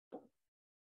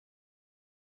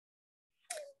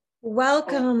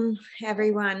Welcome,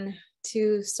 everyone,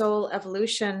 to Soul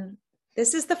Evolution.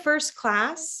 This is the first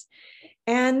class,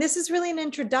 and this is really an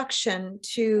introduction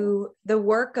to the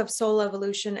work of Soul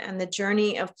Evolution and the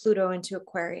journey of Pluto into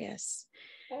Aquarius.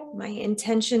 My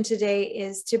intention today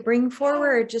is to bring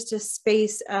forward just a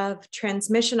space of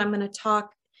transmission. I'm going to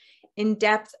talk in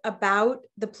depth about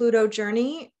the Pluto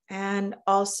journey and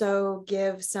also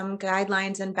give some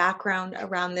guidelines and background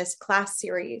around this class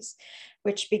series,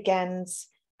 which begins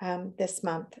this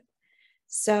month.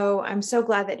 So I'm so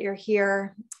glad that you're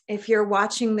here. If you're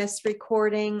watching this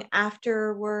recording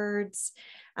afterwards,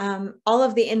 all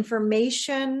of the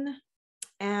information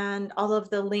and all of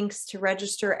the links to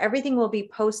register, everything will be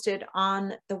posted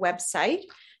on the website,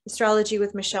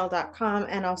 astrologywithmichelle.com,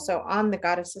 and also on the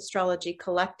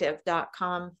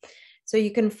goddessastrologycollective.com. So you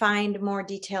can find more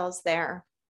details there.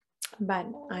 But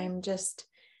I'm just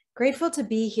grateful to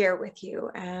be here with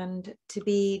you and to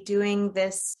be doing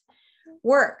this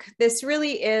work. This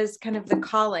really is kind of the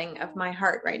calling of my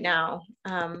heart right now.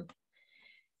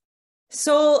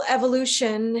 Soul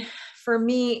evolution for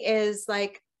me is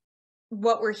like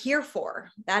what we're here for.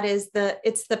 That is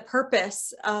it's the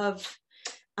purpose of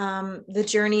the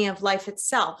journey of life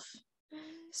itself.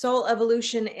 Soul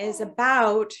evolution is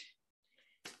about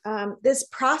this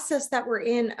process that we're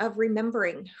in of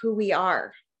remembering who we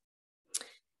are.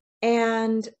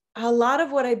 And a lot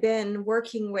of what I've been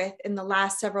working with in the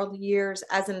last several years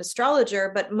as an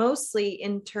astrologer, but mostly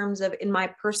in terms of in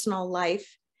my personal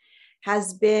life,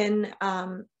 has been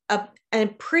a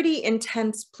pretty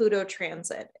intense Pluto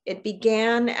transit. It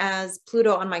began as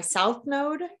Pluto on my South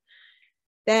node,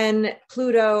 then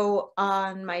Pluto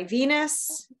on my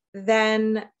Venus,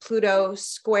 then Pluto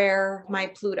square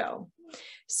my Pluto.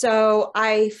 So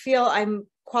I feel I'm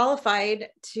qualified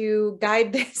to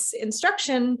guide this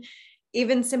instruction,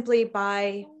 even simply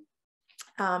by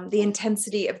the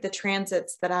intensity of the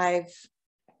transits that I've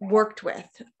worked with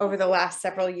over the last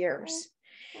several years.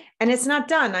 And it's not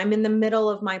done. I'm in the middle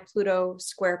of my Pluto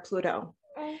square Pluto.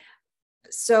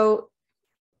 So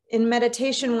in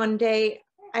meditation one day,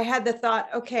 I had the thought,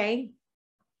 okay,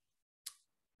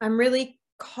 I'm really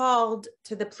called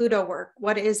to the Pluto work.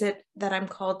 What is it that I'm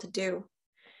called to do?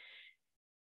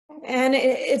 And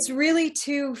it's really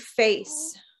to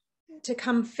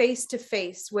come face to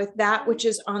face with that which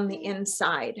is on the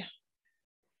inside,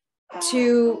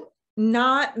 to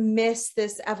not miss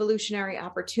this evolutionary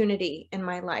opportunity in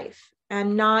my life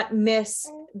and not miss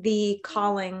the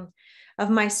calling of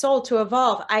my soul to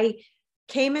evolve. I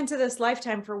came into this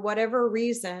lifetime for whatever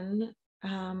reason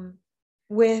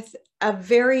with a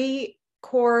very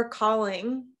core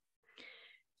calling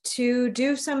to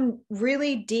do some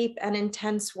really deep and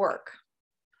intense work.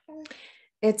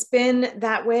 It's been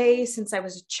that way since I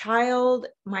was a child,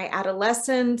 my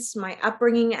adolescence, my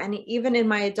upbringing, and even in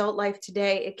my adult life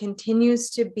today, it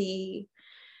continues to be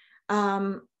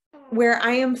where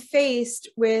I am faced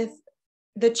with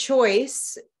the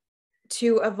choice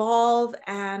to evolve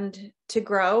and to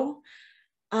grow.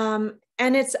 And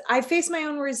I face my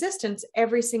own resistance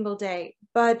every single day,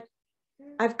 but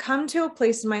I've come to a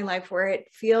place in my life where it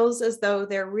feels as though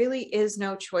there really is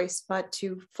no choice but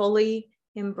to fully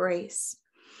embrace.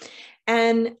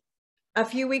 And a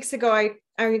few weeks ago,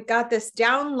 I got this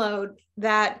download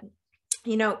that,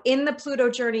 in the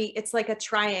Pluto journey, it's like a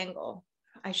triangle.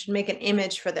 I should make an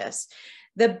image for this.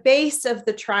 The base of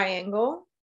the triangle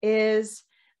is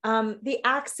the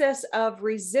axis of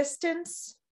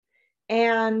resistance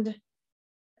and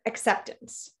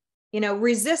acceptance.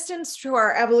 Resistance to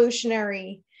our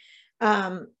evolutionary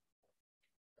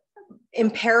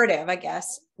imperative, I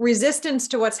guess, resistance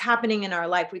to what's happening in our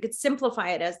life. We could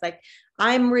simplify it as like,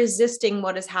 I'm resisting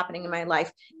what is happening in my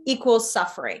life equals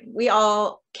suffering. We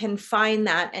all can find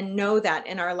that and know that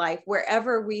in our life,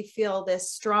 wherever we feel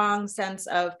this strong sense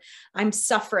of I'm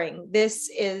suffering. This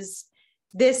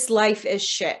life is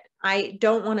shit. I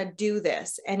don't want to do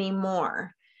this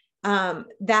anymore.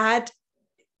 That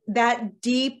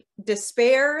deep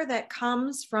despair that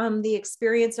comes from the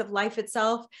experience of life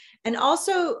itself. And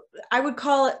also, I would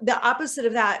call it the opposite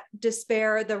of that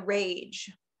despair, the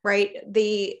rage, right?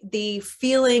 The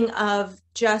feeling of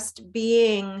just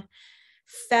being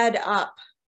fed up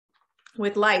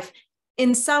with life.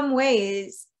 In some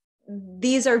ways,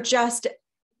 these are just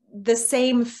the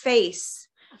same face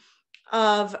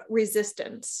of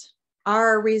resistance.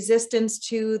 Our resistance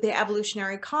to the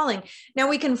evolutionary calling. Now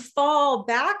we can fall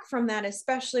back from that,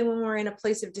 especially when we're in a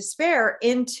place of despair,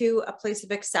 into a place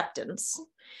of acceptance.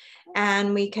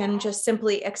 And we can just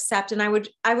simply accept. And I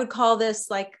would call this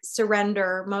like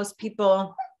surrender. Most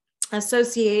people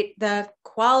associate the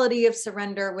quality of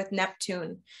surrender with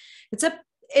Neptune.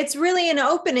 it's really an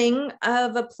opening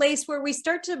of a place where we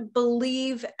start to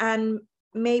believe and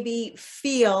maybe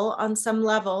feel on some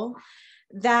level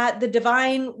that the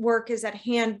divine work is at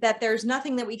hand, that there's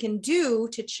nothing that we can do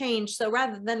to change. So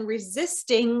rather than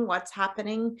resisting what's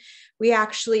happening, we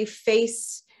actually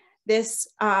face this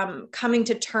coming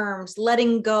to terms,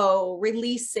 letting go,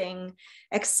 releasing,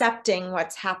 accepting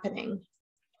what's happening.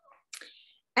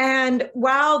 And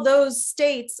while those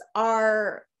states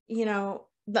are, you know,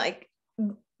 like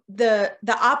the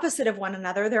opposite of one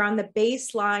another, they're on the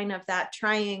baseline of that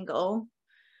triangle,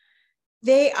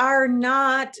 they are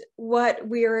not what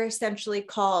we're essentially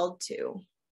called to.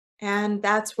 And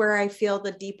that's where I feel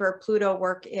the deeper Pluto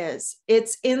work is.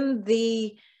 It's in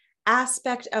the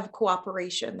aspect of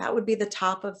cooperation. That would be the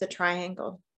top of the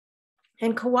triangle.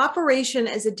 And cooperation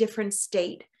is a different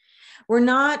state. We're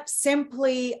not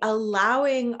simply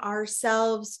allowing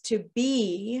ourselves to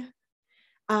be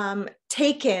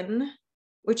taken,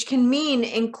 which can mean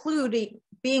including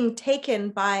being taken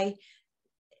by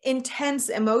intense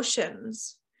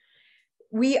emotions.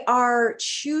 We are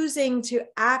choosing to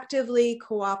actively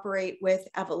cooperate with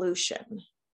evolution.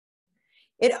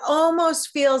 It almost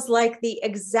feels like the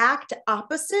exact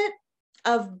opposite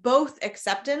of both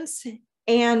acceptance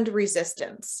and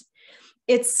resistance.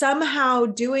 It's somehow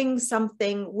doing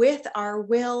something with our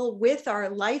will, with our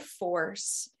life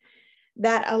force,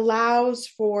 that allows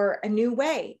for a new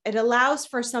way. It allows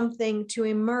for something to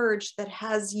emerge that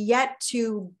has yet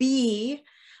to be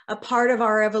a part of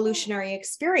our evolutionary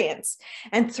experience.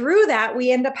 And through that,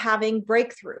 we end up having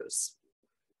breakthroughs.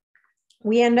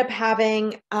 We end up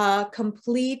having a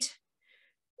complete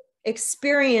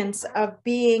experience of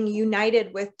being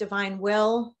united with divine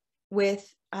will,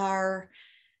 with our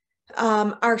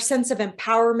sense of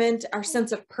empowerment, our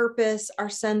sense of purpose, our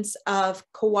sense of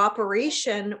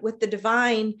cooperation with the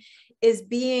divine is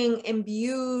being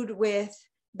imbued with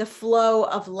the flow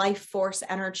of life force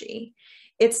energy.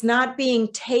 It's not being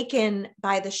taken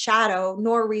by the shadow,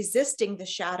 nor resisting the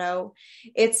shadow.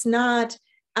 It's not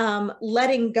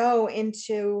letting go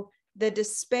into the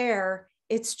despair.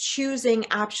 It's choosing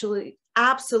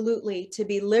absolutely to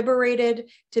be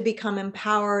liberated, to become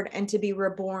empowered, and to be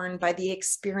reborn by the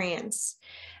experience.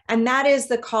 And that is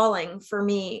the calling for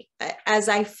me, as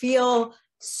I feel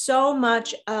so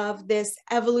much of this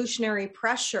evolutionary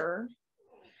pressure.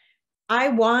 I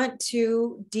want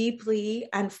to deeply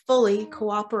and fully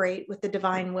cooperate with the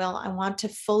divine will. I want to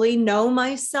fully know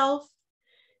myself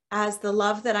as the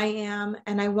love that I am,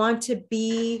 and I want to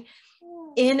be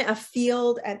in a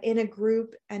field and in a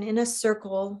group and in a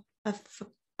circle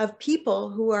of people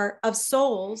who are, of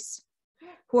souls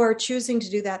who are choosing to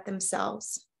do that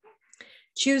themselves,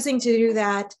 choosing to do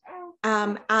that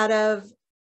out of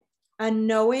a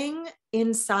knowing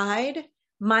inside,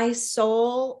 my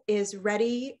soul is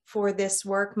ready for this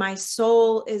work. My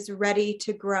soul is ready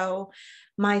to grow.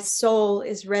 My soul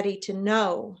is ready to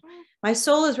know. My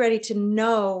soul is ready to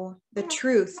know the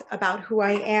truth about who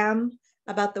I am,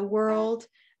 about the world,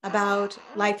 about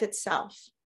life itself.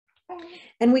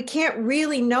 And we can't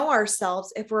really know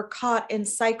ourselves if we're caught in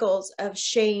cycles of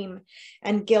shame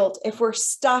and guilt, if we're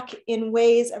stuck in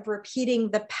ways of repeating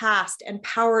the past and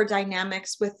power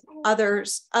dynamics with other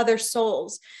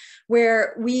souls,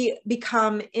 where we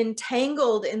become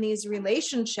entangled in these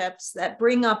relationships that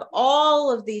bring up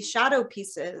all of these shadow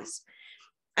pieces,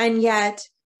 and yet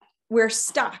we're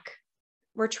stuck,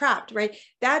 we're trapped, right?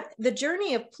 That the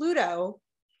journey of Pluto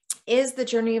is the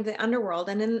journey of the underworld.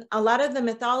 And in a lot of the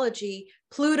mythology,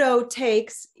 Pluto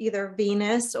takes either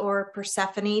Venus or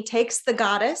Persephone, takes the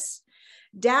goddess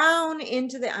down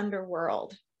into the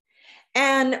underworld.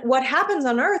 And what happens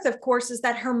on Earth, of course, is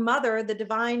that her mother, the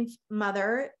divine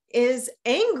mother, is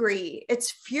angry.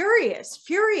 It's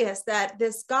furious that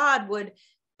this God would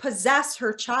possess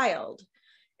her child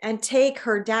and take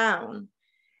her down.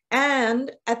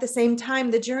 And at the same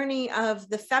time, the journey of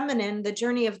the feminine, the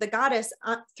journey of the goddess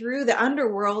through the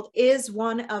underworld is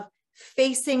one of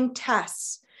facing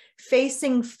tests,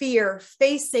 facing fear,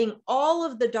 facing all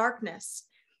of the darkness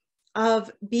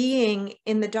of being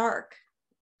in the dark.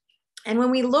 And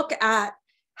when we look at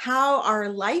how our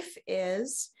life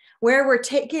is, where we're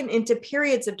taken into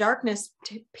periods of darkness,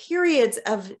 to periods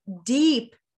of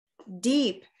deep,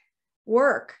 deep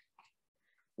work,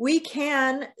 we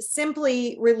can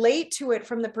simply relate to it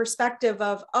from the perspective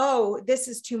of, oh, this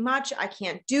is too much. I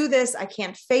can't do this. I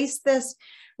can't face this.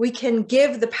 We can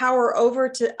give the power over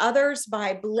to others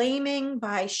by blaming,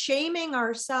 by shaming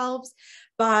ourselves,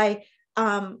 by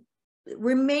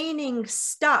remaining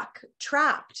stuck,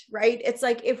 trapped, right? It's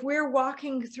like if we're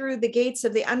walking through the gates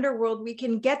of the underworld, we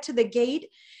can get to the gate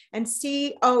and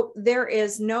see, oh, there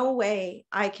is no way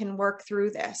I can work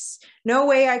through this. No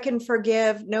way I can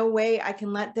forgive. No way I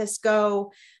can let this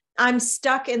go. I'm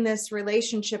stuck in this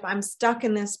relationship. I'm stuck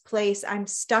in this place. I'm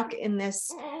stuck in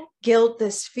this guilt,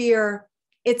 this fear.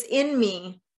 It's in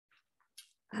me.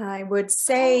 I would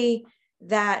say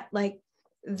that like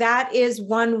that is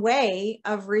one way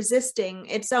of resisting.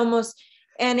 It's almost,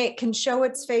 and it can show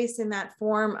its face in that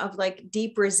form of like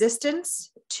deep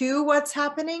resistance to what's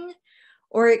happening,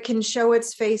 or it can show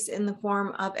its face in the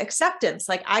form of acceptance.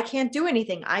 Like, I can't do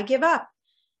anything. I give up.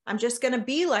 I'm just going to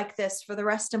be like this for the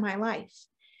rest of my life.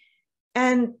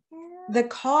 And the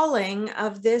calling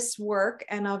of this work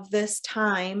and of this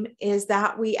time is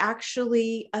that we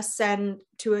actually ascend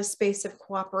to a space of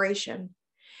cooperation,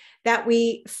 that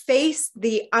we face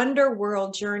the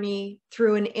underworld journey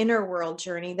through an inner world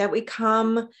journey, that we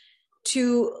come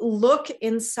to look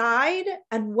inside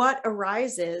and what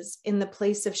arises in the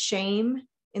place of shame,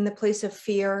 in the place of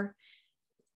fear,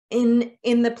 in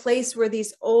the place where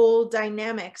these old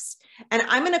dynamics, and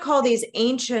I'm going to call these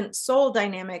ancient soul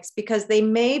dynamics, because they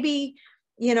may be,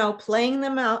 you know, playing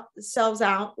themselves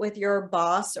out with your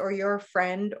boss or your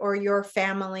friend or your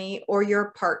family or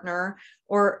your partner,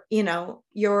 or, you know,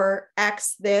 your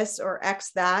ex this or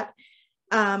ex that.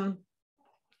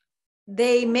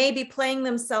 They may be playing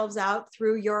themselves out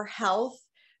through your health,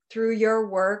 through your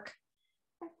work.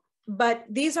 But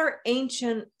these are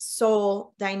ancient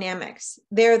soul dynamics.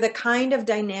 They're the kind of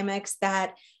dynamics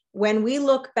that when we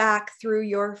look back through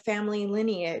your family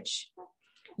lineage,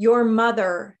 your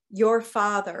mother, your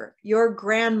father, your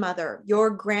grandmother,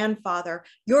 your grandfather,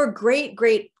 your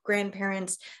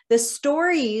great-great-grandparents, the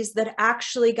stories that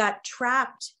actually got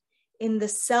trapped in the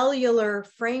cellular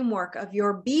framework of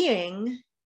your being,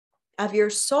 of your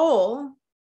soul,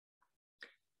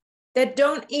 that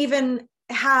don't even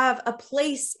have a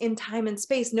place in time and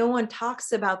space. No one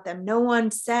talks about them. No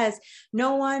one says,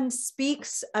 no one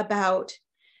speaks about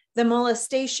the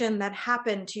molestation that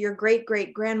happened to your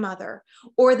great-great-grandmother,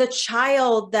 or the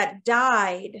child that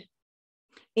died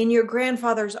in your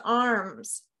grandfather's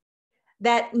arms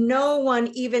that no one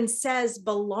even says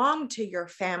belonged to your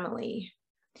family,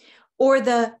 or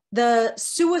the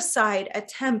suicide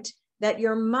attempt that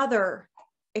your mother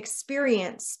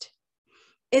experienced.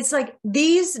 It's like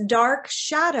these dark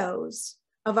shadows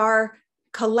of our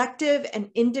collective and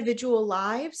individual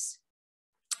lives,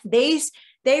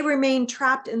 they remain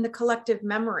trapped in the collective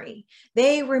memory.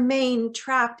 They remain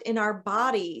trapped in our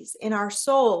bodies, in our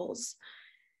souls.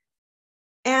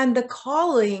 And the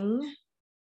calling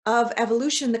of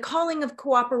evolution, the calling of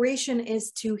cooperation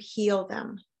is to heal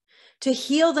them. To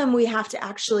heal them, we have to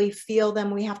actually feel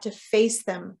them. We have to face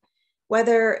them,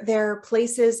 whether they're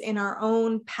places in our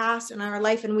own past in our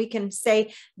life, and we can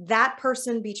say, that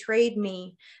person betrayed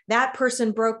me, that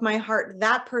person broke my heart,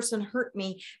 that person hurt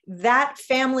me, that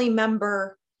family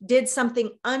member did something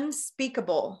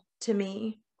unspeakable to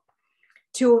me,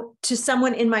 to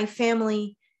someone in my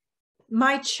family,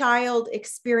 my child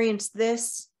experienced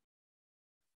this,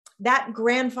 that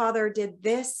grandfather did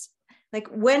this. Like,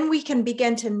 when we can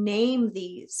begin to name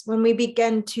these, when we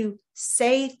begin to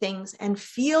say things and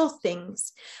feel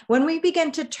things, when we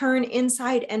begin to turn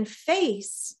inside and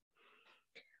face,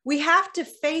 we have to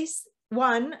face,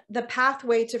 one, the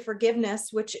pathway to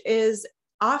forgiveness, which is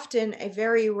often a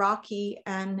very rocky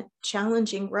and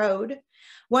challenging road.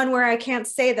 One where I can't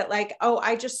say that, like, oh,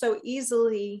 I just so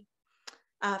easily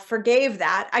forgave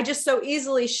that. I just so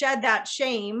easily shed that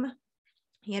shame.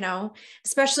 You know,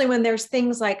 especially when there's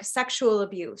things like sexual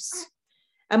abuse,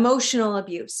 emotional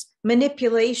abuse,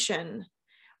 manipulation,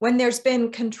 when there's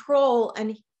been control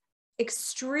and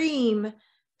extreme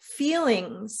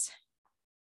feelings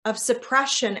of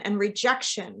suppression and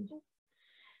rejection.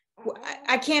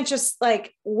 I can't just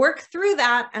like work through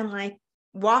that and like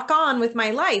walk on with my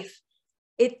life.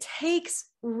 It takes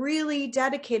really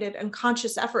dedicated and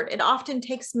conscious effort. It often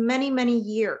takes many, many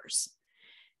years.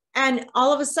 And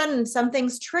all of a sudden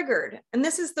something's triggered. And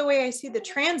this is the way I see the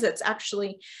transits,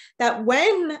 actually, that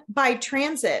when by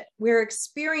transit, we're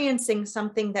experiencing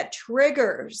something that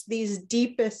triggers these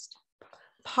deepest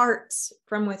parts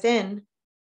from within,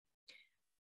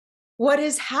 what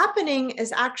is happening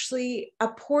is actually a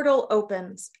portal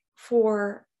opens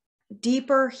for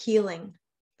deeper healing.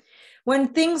 When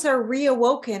things are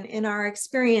reawoken in our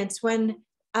experience, when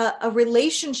a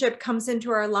relationship comes into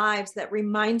our lives that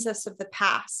reminds us of the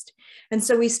past. And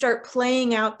so we start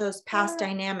playing out those past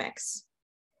dynamics.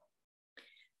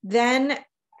 Then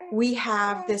we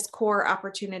have this core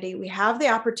opportunity. We have the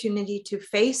opportunity to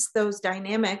face those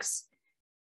dynamics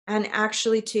and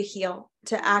actually to heal,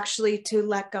 to actually to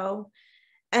let go.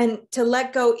 And to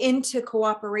let go into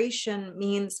cooperation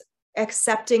means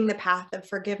accepting the path of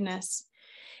forgiveness.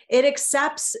 It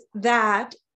accepts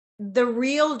that the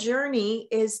real journey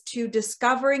is to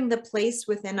discovering the place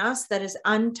within us that is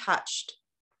untouched.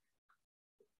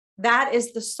 That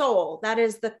is the soul. That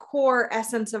is the core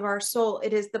essence of our soul.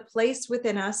 It is the place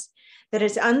within us that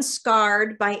is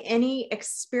unscarred by any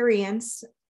experience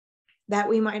that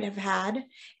we might have had,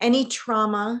 any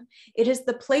trauma. It is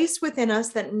the place within us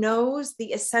that knows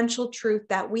the essential truth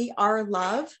that we are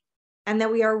love and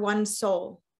that we are one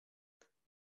soul.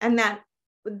 And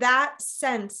that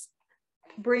sense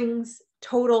brings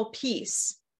total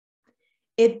peace.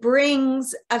 It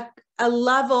brings a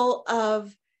level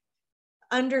of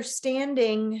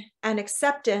understanding and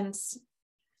acceptance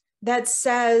that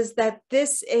says that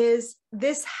this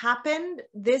happened,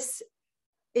 this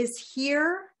is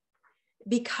here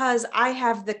because I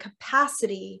have the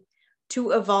capacity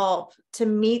to evolve, to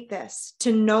meet this,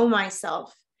 to know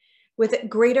myself with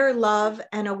greater love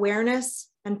and awareness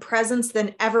and presence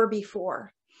than ever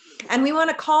before. And we want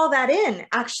to call that in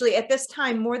actually at this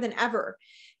time more than ever,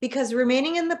 because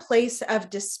remaining in the place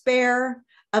of despair,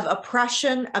 of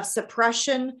oppression, of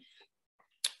suppression,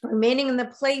 remaining in the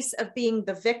place of being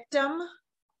the victim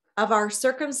of our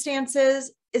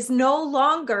circumstances is no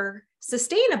longer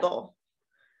sustainable.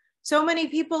 So many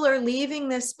people are leaving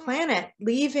this planet,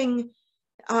 leaving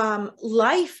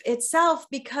life itself,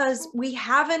 because we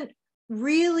haven't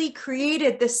really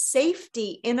created the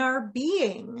safety in our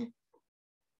being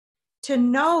to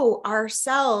know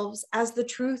ourselves as the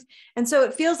truth. And so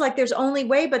it feels like there's only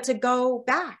way but to go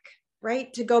back,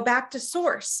 right? To go back to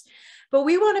source. But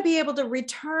we want to be able to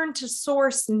return to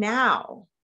source now.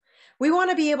 We want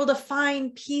to be able to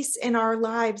find peace in our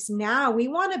lives now. We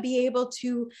want to be able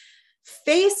to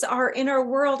face our inner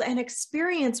world and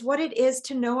experience what it is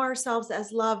to know ourselves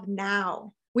as love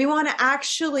now. We want to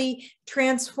actually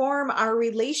transform our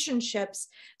relationships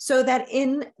so that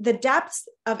in the depths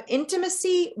of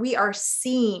intimacy, we are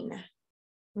seen,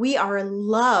 we are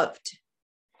loved,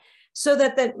 so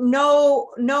that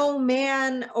no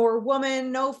man or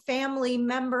woman, no family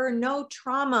member, no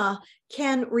trauma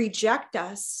can reject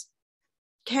us,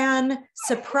 can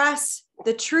suppress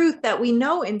the truth that we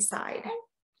know inside.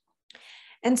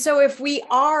 And so if we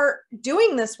are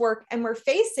doing this work and we're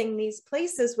facing these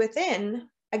places within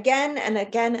again and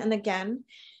again and again,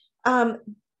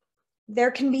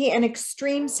 there can be an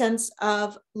extreme sense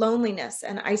of loneliness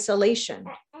and isolation.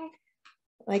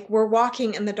 Like we're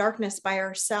walking in the darkness by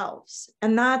ourselves.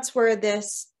 And that's where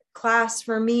this class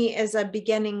for me is a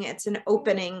beginning. It's an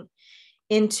opening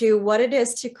into what it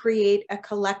is to create a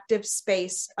collective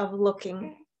space of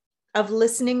looking, of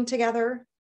listening together.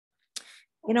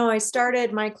 You know, I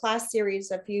started my class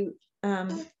series a few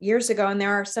years ago, and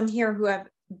there are some here who have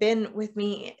been with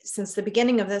me since the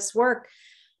beginning of this work,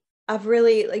 of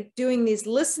really like doing these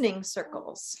listening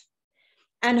circles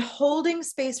and holding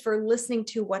space for listening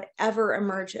to whatever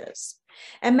emerges.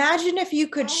 Imagine if you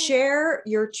could share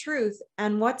your truth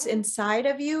and what's inside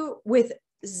of you with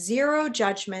zero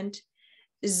judgment,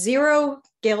 zero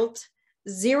guilt,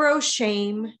 zero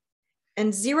shame,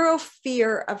 and zero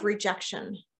fear of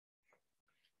rejection.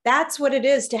 That's what it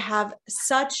is to have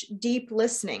such deep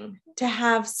listening, to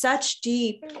have such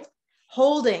deep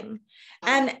holding.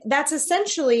 And that's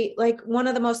essentially like one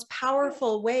of the most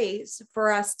powerful ways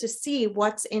for us to see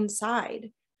what's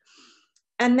inside.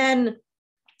 And then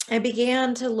I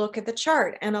began to look at the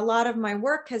chart, and a lot of my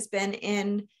work has been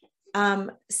in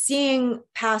seeing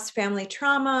past family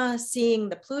trauma, seeing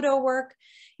the Pluto work.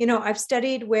 You know, I've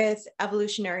studied with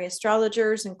evolutionary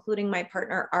astrologers, including my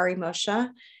partner, Ari Moshe.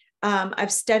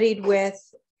 I've studied with,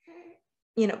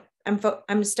 you know,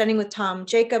 I'm studying with Tom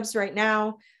Jacobs right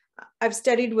now. I've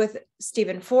studied with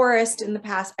Stephen Forrest in the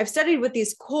past. I've studied with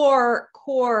these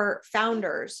core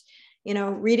founders, you know,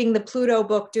 reading the Pluto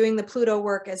book, doing the Pluto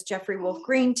work as Jeffrey Wolf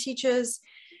Green teaches.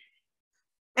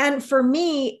 And for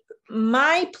me,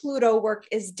 my Pluto work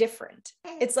is different.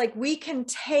 It's like we can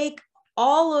take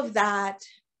all of that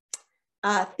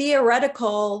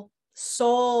theoretical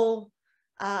soul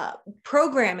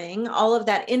programming, all of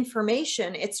that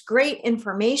information. It's great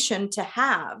information to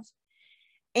have.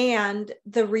 And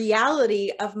the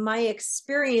reality of my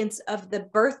experience of the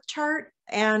birth chart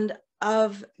and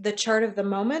of the chart of the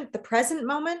moment, the present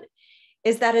moment,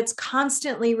 is that it's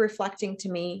constantly reflecting to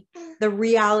me the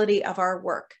reality of our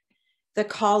work, the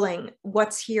calling,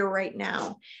 what's here right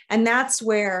now. And that's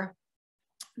where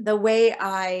the way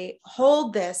I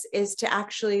hold this is to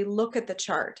actually look at the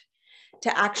chart,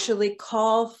 to actually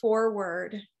call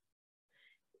forward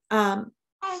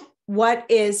what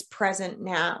is present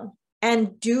now,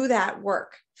 and do that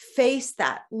work face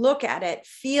that, look at it,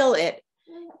 feel it,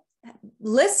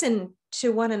 listen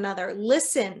to one another,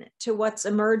 listen to what's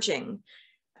emerging,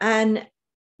 and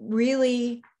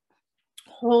really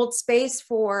hold space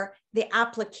for the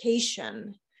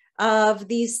application of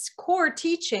these core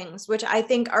teachings, which I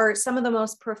think are some of the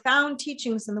most profound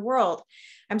teachings in the world.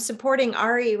 I'm supporting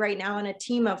Ari right now in a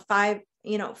team of five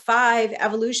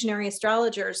evolutionary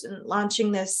astrologers and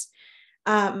launching this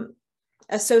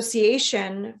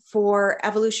association for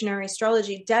evolutionary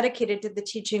astrology dedicated to the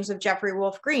teachings of Jeffrey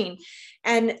Wolf Green.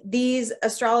 And these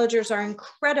astrologers are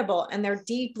incredible and they're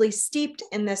deeply steeped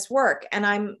in this work. And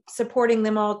I'm supporting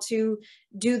them all to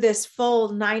do this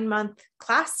full 9-month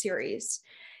class series.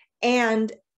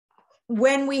 And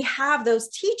when we have those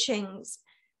teachings,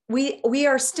 we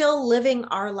are still living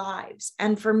our lives.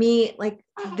 And for me, like,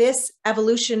 this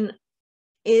evolution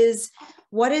is,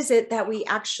 what is it that we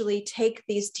actually take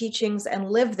these teachings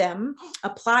and live them,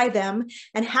 apply them,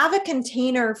 and have a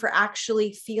container for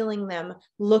actually feeling them,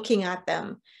 looking at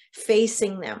them,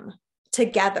 facing them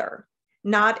together,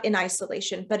 not in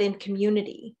isolation, but in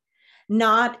community,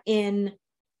 not in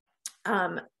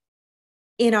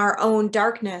our own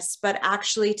darkness, but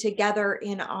actually together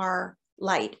in our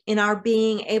light, in our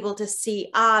being able to see,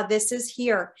 this is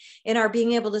here, in our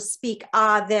being able to speak,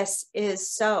 this is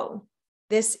so.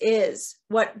 This is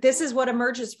what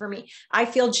emerges for me. I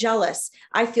feel jealous.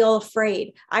 I feel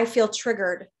afraid. I feel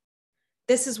triggered.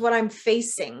 This is what I'm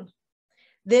facing.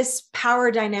 This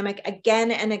power dynamic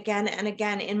again and again and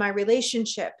again in my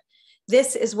relationship.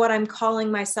 This is what I'm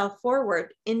calling myself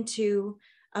forward into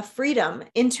a freedom,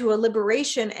 into a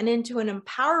liberation, and into an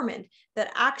empowerment that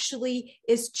actually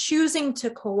is choosing to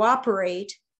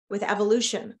cooperate with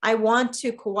evolution. I want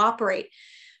to cooperate.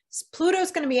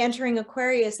 Pluto's going to be entering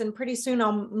Aquarius, and pretty soon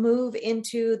I'll move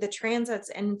into the transits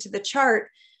and into the chart.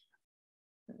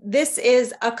 This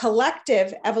is a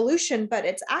collective evolution, but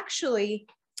it's actually,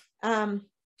 it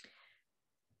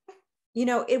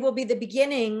will be the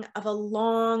beginning of a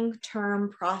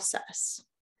long-term process.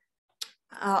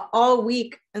 All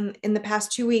week in the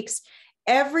past 2 weeks,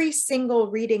 every single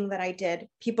reading that I did,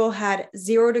 people had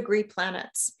 0-degree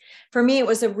planets. For me, it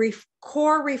was a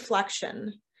core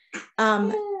reflection.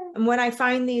 And when I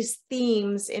find these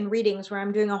themes in readings, where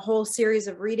I'm doing a whole series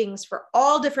of readings for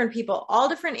all different people, all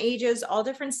different ages, all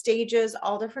different stages,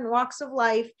 all different walks of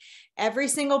life, every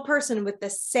single person with the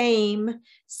same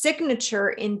signature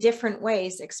in different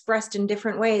ways, expressed in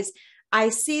different ways, I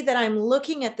see that I'm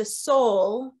looking at the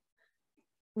soul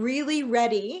really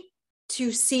ready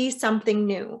to see something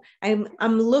new. I'm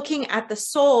looking at the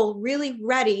soul really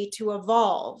ready to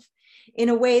evolve in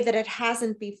a way that it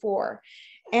hasn't before.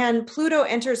 And Pluto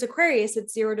enters Aquarius at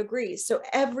 0 degrees. So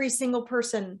every single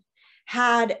person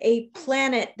had a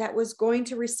planet that was going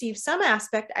to receive some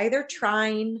aspect, either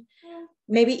trine,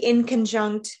 maybe in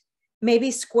conjunct,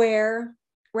 maybe square,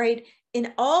 right?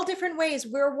 In all different ways,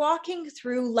 we're walking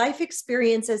through life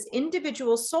experience as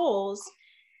individual souls.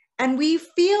 And we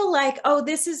feel like, oh,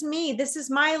 this is me. This is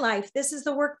my life. This is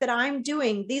the work that I'm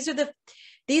doing. These are the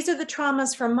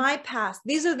traumas from my past.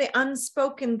 These are the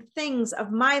unspoken things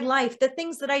of my life, the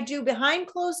things that I do behind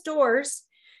closed doors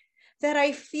that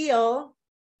I feel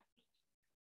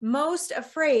most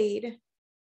afraid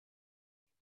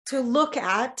to look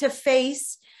at, to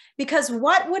face. Because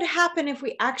what would happen if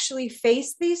we actually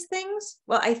face these things?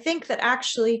 Well, I think that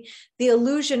actually the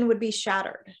illusion would be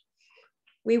shattered.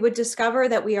 We would discover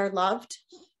that we are loved.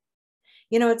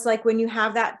 It's like when you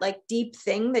have that like deep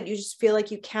thing that you just feel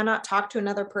like you cannot talk to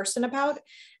another person about.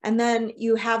 And then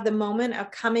you have the moment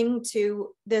of coming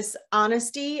to this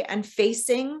honesty and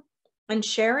facing and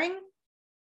sharing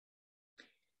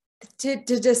to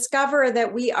discover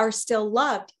that we are still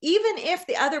loved, even if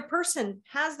the other person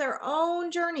has their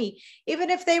own journey, even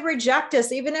if they reject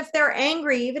us, even if they're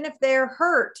angry, even if they're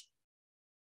hurt.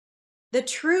 The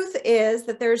truth is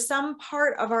that there's some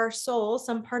part of our soul,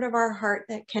 some part of our heart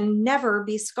that can never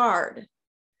be scarred.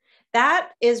 That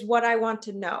is what I want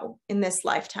to know in this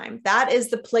lifetime. That is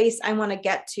the place I want to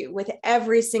get to with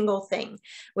every single thing,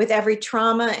 with every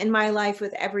trauma in my life,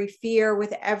 with every fear,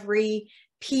 with every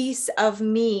piece of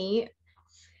me.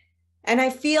 And I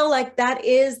feel like that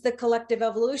is the collective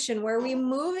evolution, where we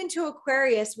move into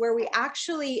Aquarius, where we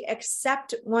actually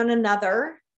accept one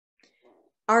another,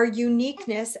 our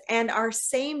uniqueness and our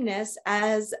sameness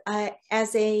as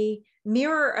a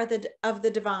mirror of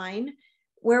the divine,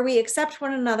 where we accept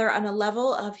one another on a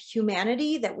level of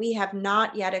humanity that we have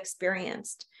not yet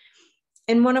experienced.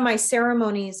 In one of my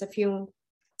ceremonies a few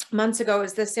months ago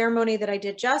is the ceremony that I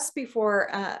did just before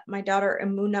my daughter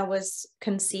Emuna was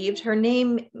conceived. Her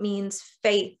name means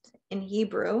faith in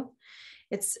Hebrew.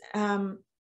 It's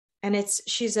And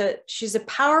she's a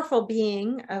powerful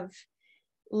being of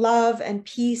love and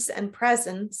peace and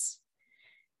presence.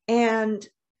 And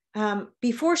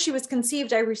before she was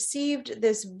conceived, I received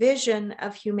this vision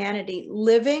of humanity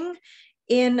living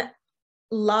in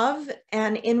love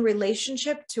and in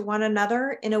relationship to one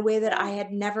another in a way that I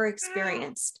had never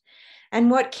experienced. And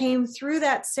what came through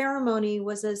that ceremony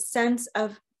was a sense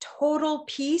of total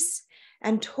peace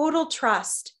and total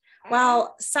trust,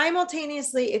 while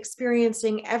simultaneously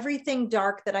experiencing everything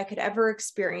dark that I could ever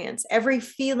experience, every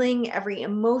feeling, every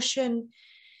emotion.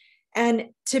 And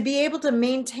to be able to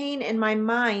maintain in my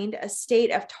mind a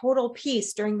state of total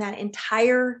peace during that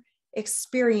entire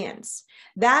experience.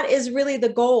 That is really the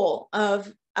goal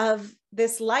of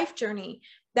this life journey,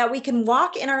 that we can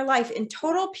walk in our life in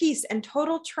total peace and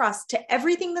total trust to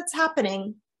everything that's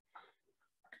happening,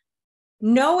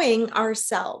 knowing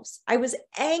ourselves. I was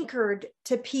anchored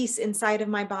to peace inside of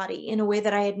my body in a way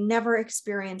that I had never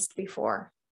experienced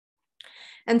before.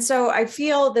 And so I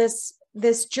feel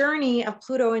this journey of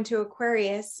Pluto into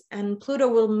Aquarius, and Pluto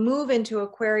will move into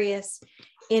Aquarius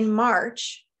in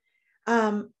March,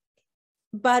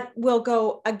 but we'll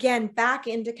go again back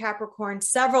into Capricorn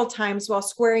several times while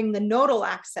squaring the nodal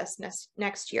axis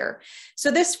next year.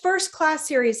 So this first class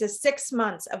series is 6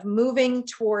 months of moving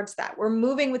towards that. We're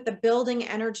moving with the building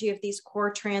energy of these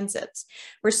core transits.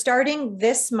 We're starting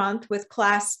this month with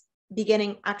class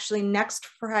beginning actually next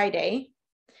Friday,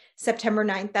 September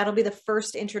 9th. That'll be the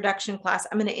first introduction class.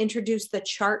 I'm going to introduce the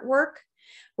chart work.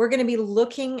 We're going to be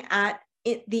looking at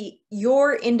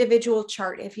your individual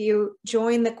chart. If you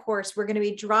join the course, we're going to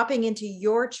be dropping into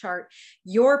your chart,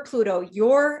 your Pluto,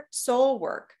 your soul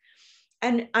work.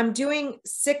 And I'm doing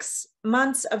 6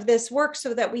 months of this work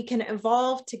so that we can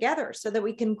evolve together, so that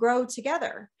we can grow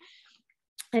together.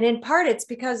 And in part, it's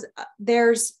because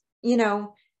there is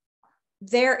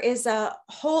a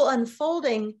whole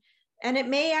unfolding, and it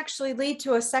may actually lead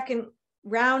to a second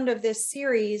round of this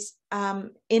series.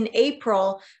 In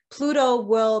April, Pluto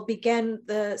will begin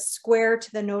the square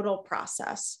to the nodal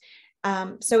process.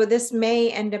 So this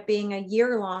may end up being a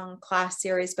year-long class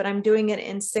series, but I'm doing it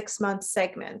in 6-month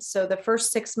segments. So the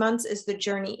first 6 months is the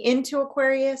journey into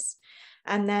Aquarius.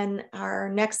 And then our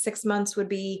next 6 months would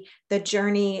be the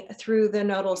journey through the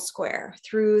nodal square,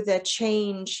 through the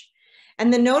change.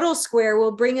 And the nodal square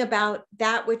will bring about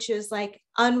that which is like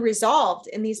unresolved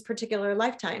in these particular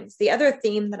lifetimes. The other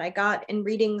theme that I got in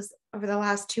readings over the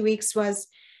last 2 weeks was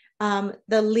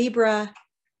the Libra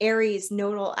Aries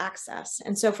nodal axis.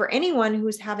 And so for anyone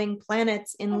who's having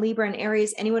planets in Libra and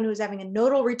Aries, anyone who's having a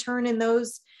nodal return in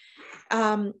those,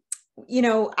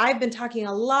 I've been talking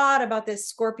a lot about this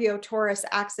Scorpio Taurus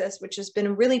axis, which has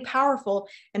been really powerful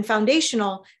and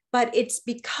foundational, but it's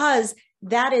because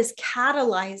that is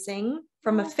catalyzing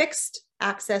from a fixed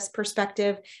access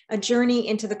perspective, a journey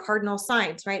into the cardinal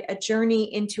signs, right? A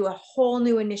journey into a whole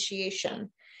new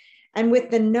initiation. And with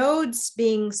the nodes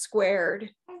being squared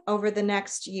over the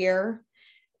next year,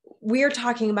 we are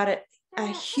talking about a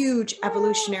huge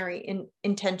evolutionary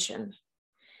intention,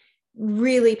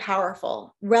 really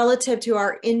powerful relative to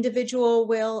our individual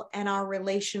will and our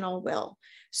relational will.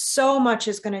 So much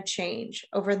is going to change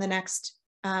over the next,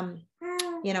 18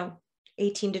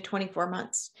 to 24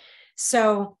 months.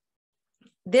 So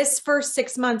this first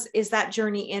 6 months is that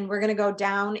journey in. We're going to go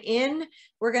down in,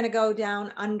 we're going to go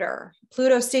down under.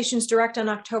 Pluto stations direct on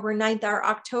October 9th. Our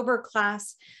October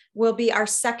class will be our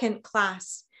second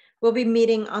class. We'll be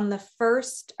meeting on the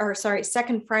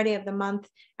second Friday of the month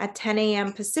at 10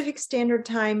 a.m. Pacific Standard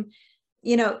Time.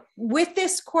 With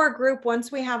this core group,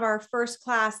 once we have our first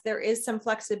class, there is some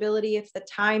flexibility if the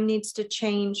time needs to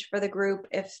change for the group,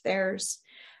 if there's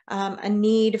a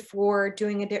need for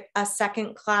doing a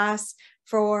second class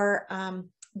for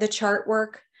the chart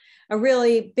work. A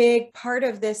really big part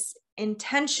of this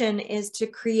intention is to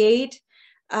create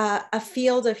a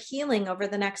field of healing over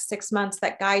the next 6 months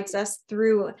that guides us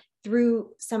through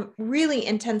some really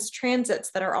intense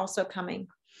transits that are also coming.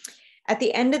 At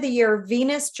the end of the year,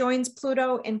 Venus joins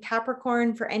Pluto in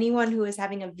Capricorn for anyone who is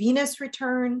having a Venus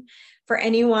return, for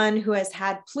anyone who has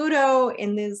had Pluto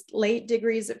in these late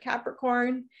degrees of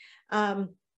Capricorn.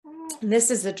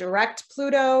 This is a direct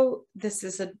Pluto. This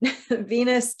is a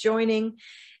Venus joining.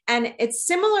 And it's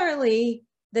similarly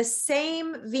the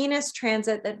same Venus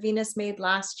transit that Venus made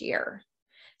last year.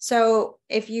 So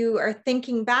if you are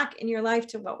thinking back in your life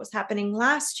to what was happening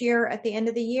last year at the end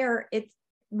of the year,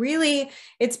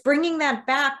 it's bringing that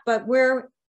back, but we're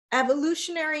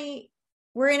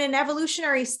in an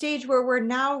evolutionary stage where we're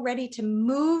now ready to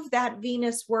move that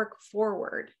Venus work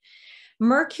forward.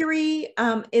 Mercury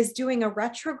is doing a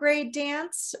retrograde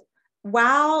dance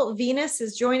while Venus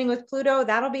is joining with Pluto,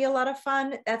 that'll be a lot of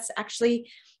fun. That's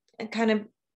actually kind of,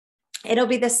 it'll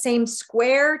be the same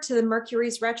square to the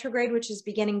Mercury's retrograde, which is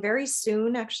beginning very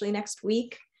soon, actually next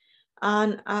week.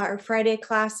 On our Friday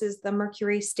class is the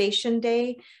Mercury station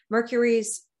day.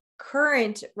 Mercury's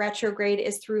current retrograde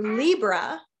is through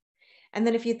Libra. And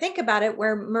then if you think about it,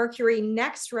 where Mercury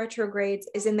next retrogrades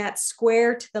is in that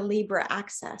square to the Libra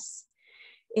axis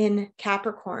in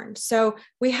Capricorn. So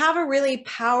we have a really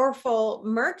powerful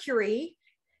Mercury,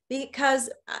 because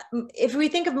if we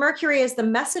think of Mercury as the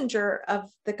messenger of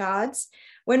the gods,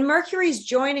 when Mercury's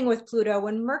joining with Pluto,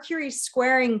 when Mercury's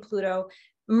squaring Pluto,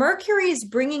 Mercury's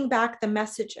bringing back the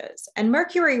messages. And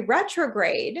Mercury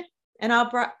retrograde, and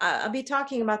I'll be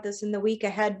talking about this in the week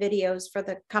ahead videos for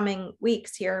the coming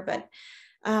weeks here, but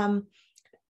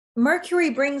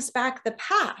Mercury brings back the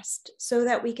past so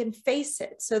that we can face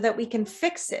it, so that we can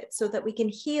fix it, so that we can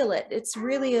heal it. It's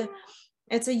really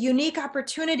it's a unique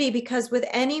opportunity, because with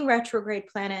any retrograde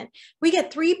planet, we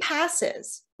get 3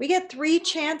 passes. We get 3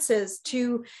 chances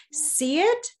to see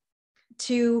it,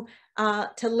 to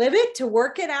live it, to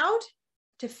work it out,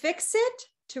 to fix it,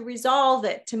 to resolve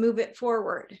it, to move it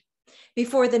forward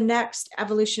before the next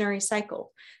evolutionary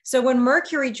cycle. So when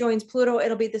Mercury joins Pluto,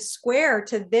 it'll be the square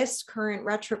to this current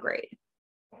retrograde.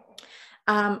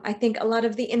 I think a lot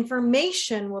of the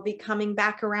information will be coming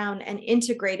back around and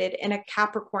integrated in a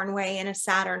Capricorn way, in a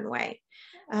Saturn way.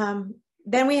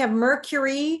 Then we have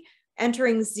Mercury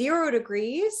entering 0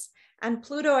 degrees and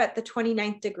Pluto at the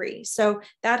 29th degree. So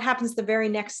that happens the very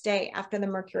next day after the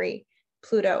Mercury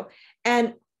Pluto.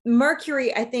 And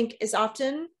Mercury, I think, is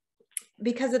often,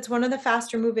 because it's one of the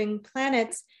faster moving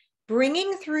planets,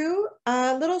 bringing through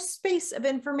a little space of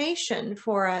information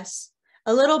for us.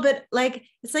 A little bit like,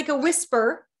 it's like a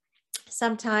whisper.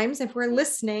 Sometimes if we're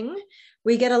listening,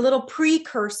 we get a little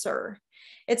precursor.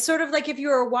 It's sort of like if you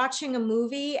were watching a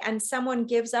movie and someone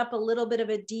gives up a little bit of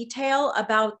a detail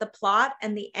about the plot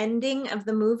and the ending of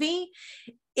the movie.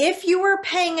 If you were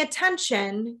paying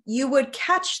attention, you would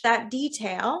catch that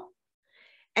detail.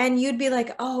 And you'd be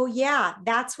like, oh yeah,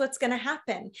 that's what's going to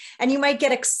happen. And you might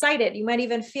get excited. You might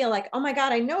even feel like, oh my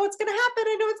God, I know what's going to happen.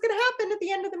 I know what's going to happen at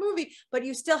the end of the movie, but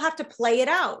you still have to play it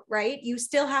out, right? You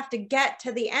still have to get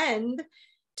to the end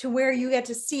to where you get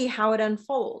to see how it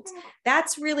unfolds.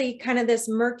 That's really kind of this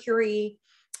Mercury.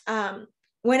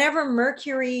 Whenever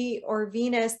Mercury or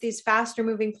Venus, these faster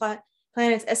moving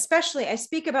planets, especially, I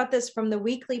speak about this from the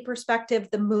weekly perspective,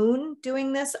 the moon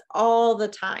doing this all the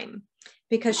time,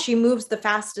 because she moves the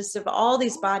fastest of all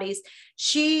these bodies.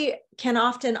 She can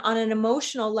often, on an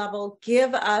emotional level,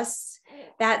 give us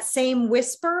that same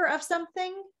whisper of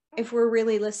something if we're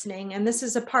really listening. And this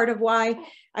is a part of why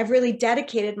I've really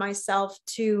dedicated myself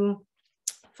to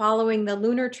following the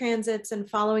lunar transits and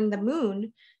following the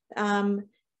moon,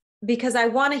 because I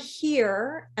want to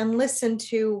hear and listen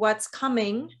to what's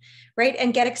coming, right?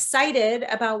 And get excited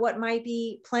about what might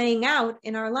be playing out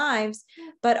in our lives,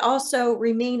 but also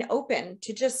remain open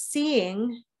to just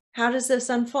seeing, how does this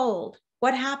unfold?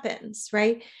 What happens,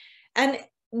 right? And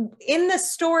in the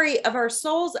story of our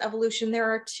soul's evolution, there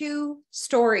are 2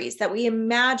 stories that we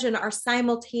imagine are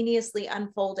simultaneously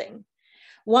unfolding.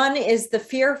 One is the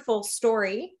fearful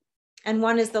story, and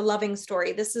one is the loving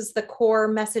story. This is the core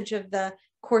message of the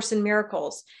Course in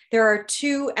Miracles. There are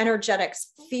 2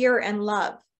 energetics, fear and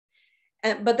love.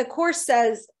 But the Course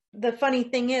says, the funny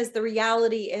thing is, the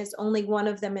reality is only one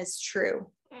of them is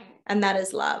true, and that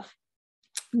is love.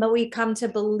 But we come to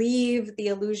believe the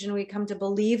illusion. We come to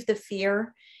believe the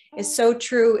fear is so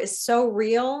true, is so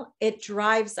real. It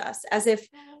drives us, as if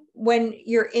when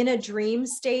you're in a dream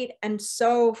state and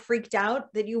so freaked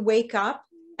out that you wake up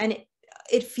and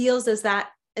it feels as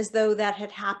though that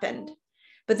had happened.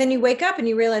 But then you wake up and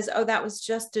you realize, oh, that was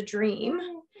just a dream.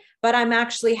 But I'm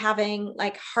actually having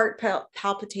like heart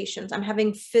palpitations. I'm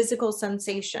having physical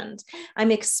sensations.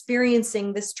 I'm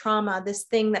experiencing this trauma, this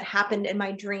thing that happened in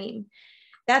my dream.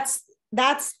 That's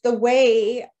the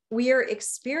way we are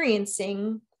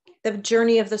experiencing the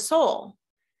journey of the soul.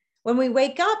 When we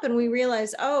wake up and we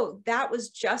realize, oh, that was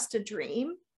just a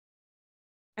dream.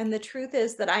 And the truth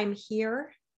is that I'm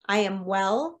here. I am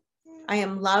well. I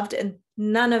am loved. And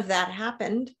none of that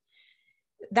happened.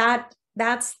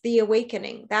 That's the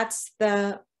awakening. That's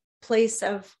the place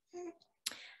of,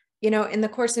 in the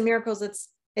Course in Miracles,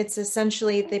 it's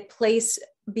essentially the place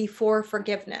before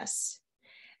forgiveness.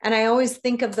 And I always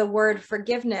think of the word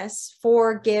forgiveness,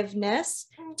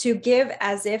 to give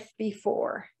as if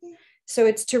before. So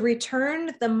it's to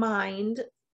return the mind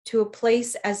to a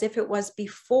place as if it was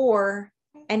before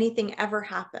anything ever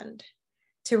happened,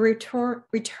 to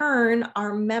return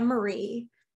our memory,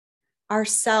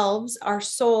 ourselves, our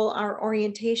soul, our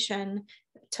orientation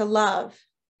to love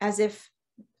as if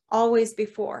always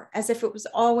before, as if it was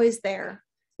always there.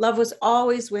 Love was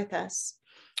always with us.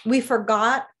 We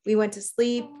forgot, we went to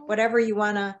sleep, whatever you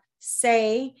want to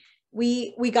say.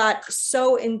 We got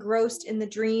so engrossed in the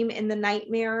dream, in the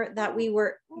nightmare, that we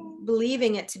were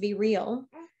believing it to be real.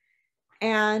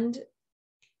 And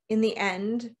in the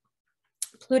end,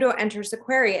 Pluto enters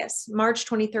Aquarius, March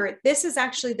 23rd. This is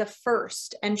actually the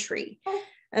first entry,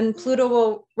 and Pluto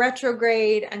will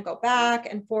retrograde and go back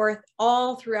and forth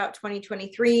all throughout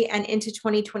 2023 and into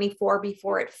 2024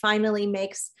 before it finally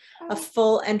makes a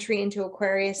full entry into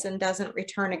Aquarius and doesn't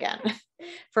return again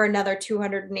for another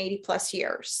 280 plus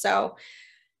years. So,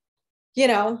 you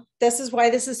know, this is why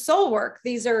this is soul work.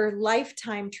 These are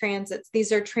lifetime transits.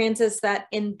 These are transits that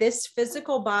in this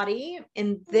physical body,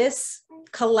 in this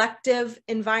collective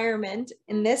environment,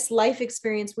 in this life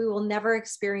experience, we will never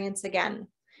experience again.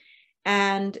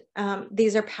 And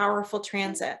these are powerful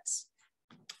transits.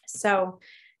 So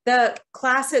the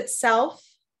class itself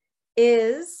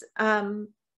is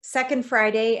second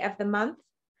Friday of the month,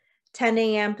 10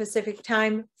 a.m. Pacific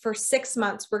time for 6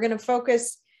 months. We're going to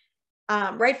focus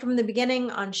right from the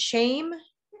beginning on shame,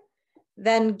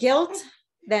 then guilt,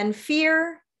 then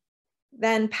fear,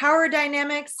 then power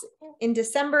dynamics. In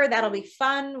December, that'll be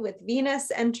fun with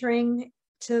Venus entering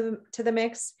to the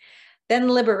mix. Then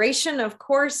liberation, of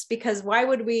course, because why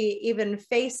would we even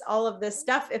face all of this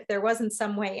stuff if there wasn't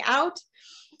some way out?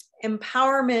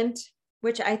 Empowerment,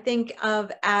 which I think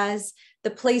of as the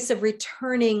place of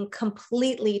returning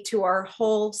completely to our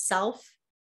whole self.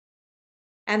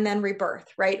 And then rebirth,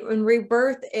 right? And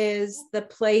rebirth is the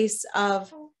place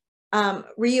of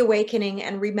reawakening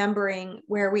and remembering,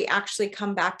 where we actually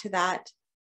come back to that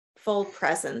full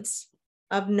presence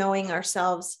of knowing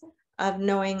ourselves, of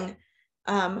knowing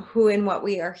who and what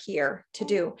we are here to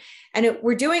do. And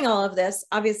we're doing all of this,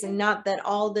 obviously not that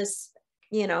all this,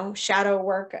 you know, shadow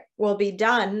work will be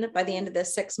done by the end of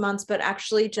this 6 months, but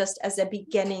actually just as a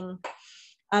beginning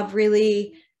of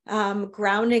really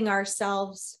grounding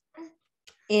ourselves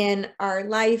in our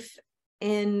life,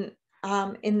 in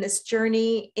this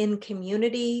journey, in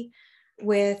community,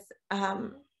 with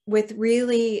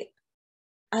really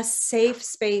a safe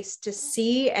space to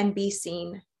see and be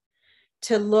seen,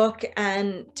 to look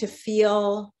and to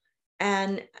feel,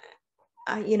 and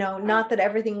you know, not that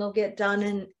everything will get done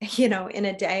in, you know, in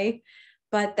a day,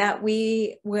 but that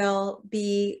we will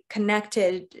be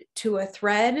connected to a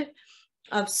thread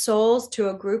of souls, to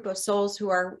a group of souls who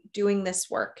are doing this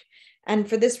work. And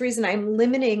for this reason, I'm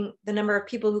limiting the number of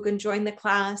people who can join the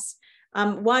class.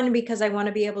 One, because I want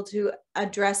to be able to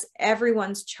address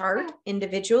everyone's chart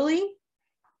individually.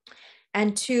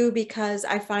 And two, because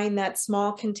I find that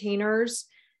small containers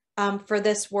for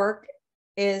this work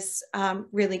is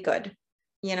really good.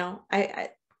 You know,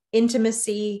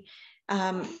 intimacy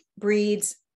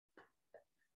breeds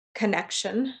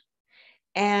connection.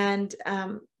 And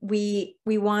we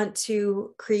want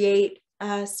to create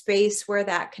a space where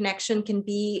that connection can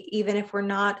be, even if we're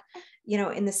not, you know,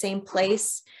 in the same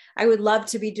place. I would love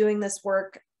to be doing this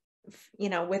work, you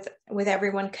know, with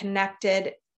everyone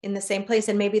connected in the same place.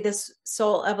 And maybe this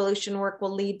soul evolution work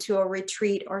will lead to a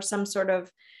retreat or some sort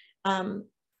of,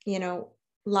 you know,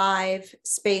 live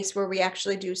space where we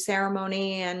actually do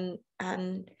ceremony and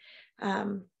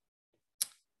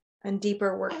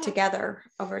deeper work together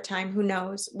over time. Who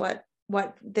knows what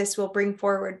this will bring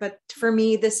forward. But for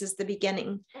me, this is the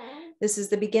beginning. This is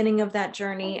the beginning of that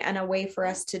journey and a way for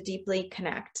us to deeply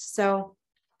connect. So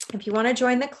if you want to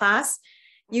join the class,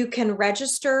 you can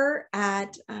register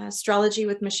at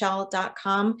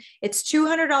astrologywithmichelle.com. It's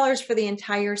 $200 for the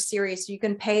entire series. So you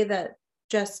can pay the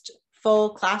just full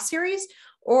class series,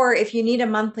 or if you need a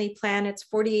monthly plan, it's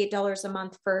 $48 a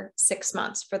month for 6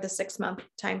 months, for the 6-month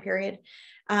time period.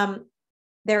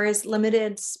 There is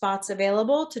limited spots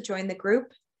available to join the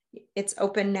group. It's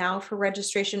open now for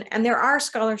registration, and there are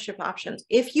scholarship options.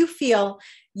 If you feel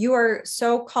you are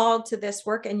so called to this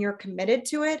work and you're committed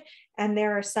to it, and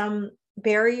there are some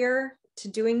barrier to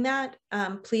doing that,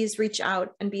 please reach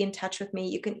out and be in touch with me.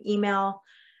 You can email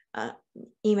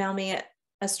me at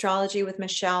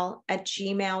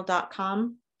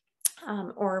astrologywithmichelle@gmail.com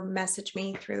or message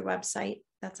me through the website.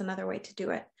 That's another way to do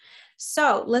it.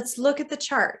 So let's look at the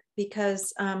chart,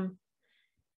 because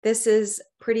this is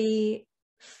pretty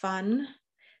fun.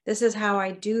 This is how I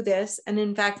do this. And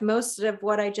in fact, most of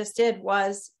what I just did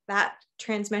was that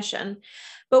transmission.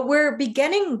 But we're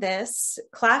beginning this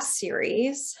class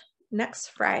series next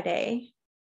Friday.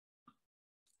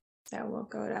 So we'll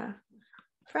go to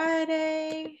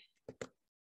Friday,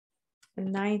 the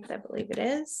 9th, I believe it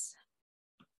is,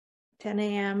 10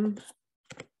 a.m.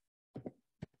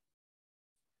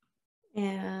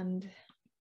 And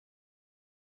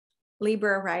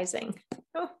Libra rising.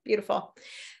 Oh, beautiful.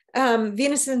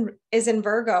 Venus is in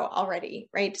Virgo already,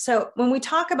 right? So when we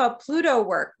talk about Pluto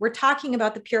work, we're talking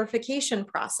about the purification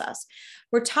process.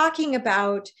 We're talking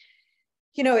about,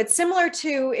 you know, it's similar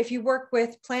to if you work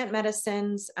with plant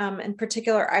medicines, in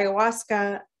particular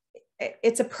ayahuasca,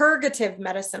 it's a purgative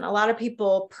medicine. A lot of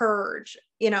people purge,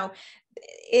 you know,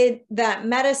 that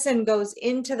medicine goes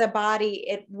into the body.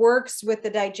 It works with the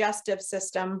digestive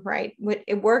system, right?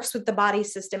 It works with the body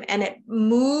system, and it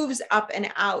moves up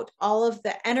and out all of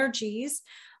the energies,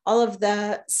 all of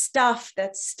the stuff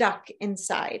that's stuck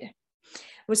inside.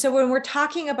 So when we're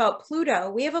talking about Pluto,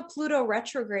 we have a Pluto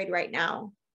retrograde right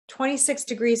now, 26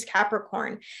 degrees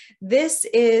Capricorn. This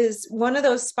is one of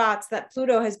those spots that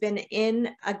Pluto has been in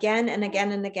again and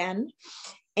again and again.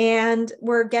 And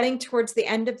we're getting towards the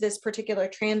end of this particular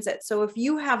transit. So if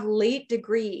you have late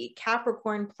degree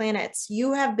Capricorn planets,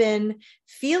 you have been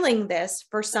feeling this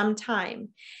for some time.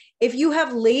 If you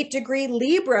have late degree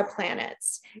Libra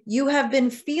planets, you have been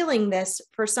feeling this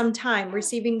for some time,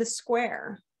 receiving the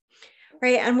square,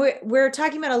 right? And we're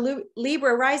talking about a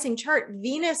Libra rising chart,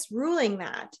 Venus ruling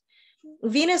that.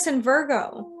 Venus in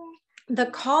Virgo, the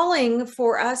calling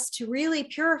for us to really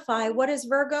purify. What is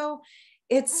Virgo?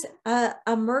 It's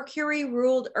a Mercury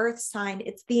ruled earth sign.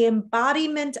 It's the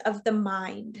embodiment of the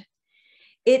mind.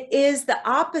 It is the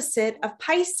opposite of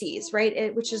Pisces,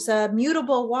 right? Which is a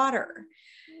mutable water.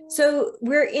 So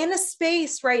we're in a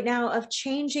space right now of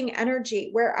changing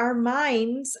energy where our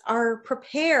minds are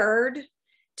prepared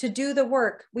to do the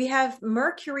work. We have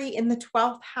Mercury in the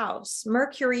 12th house,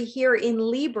 Mercury here in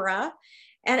Libra,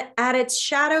 and at its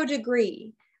shadow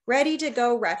degree, ready to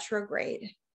go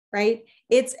retrograde. Right?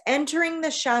 It's entering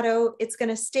the shadow. It's going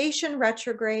to station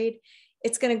retrograde.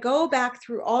 It's going to go back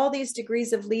through all these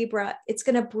degrees of Libra. It's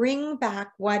going to bring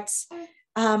back what's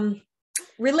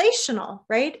relational,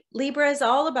 right? Libra is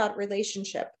all about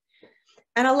relationship,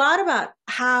 and a lot about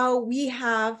how we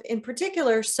have, in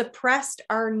particular, suppressed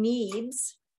our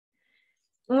needs.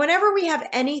 Whenever we have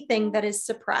anything that is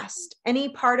suppressed, any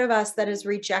part of us that is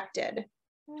rejected,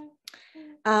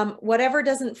 whatever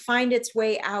doesn't find its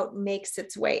way out makes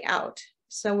its way out.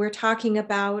 So we're talking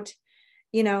about,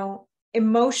 you know,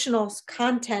 emotional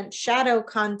content, shadow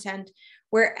content,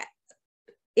 where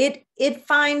it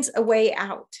finds a way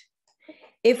out.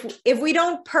 If we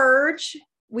don't purge,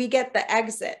 we get the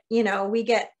exit, you know,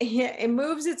 it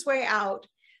moves its way out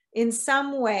in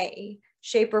some way,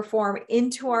 shape or form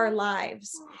into our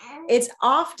lives. It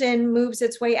often moves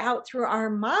its way out through our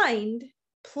mind,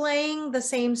 playing the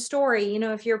same story. You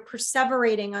know, if you're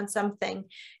perseverating on something,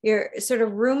 you're sort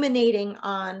of ruminating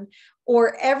on,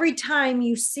 or every time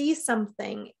you see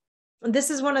something,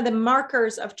 this is one of the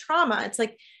markers of trauma. It's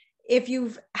like if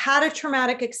you've had a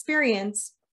traumatic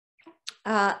experience,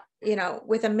 you know,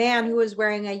 with a man who was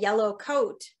wearing a yellow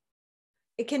coat,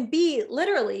 it can be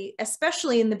literally,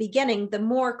 especially in the beginning, the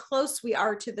more close we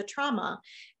are to the trauma,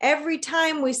 every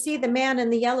time we see the man in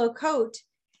the yellow coat,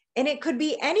 and it could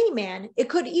be any man, it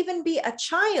could even be a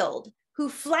child who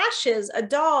flashes a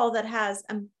doll that has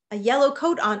a yellow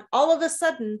coat on, all of a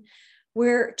sudden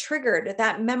we're triggered,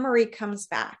 that memory comes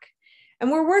back.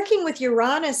 And we're working with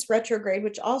Uranus retrograde,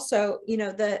 which also, you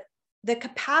know, the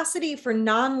capacity for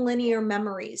nonlinear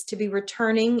memories to be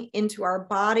returning into our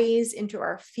bodies, into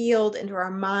our field, into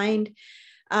our mind.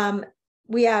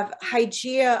 We have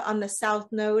Hygeia on the South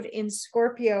Node in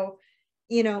Scorpio,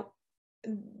 you know,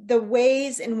 the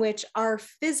ways in which our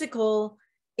physical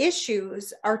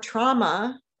issues, our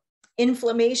trauma,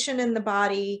 inflammation in the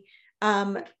body,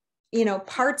 you know,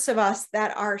 parts of us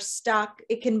that are stuck.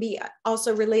 It can be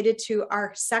also related to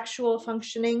our sexual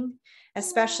functioning,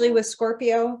 especially with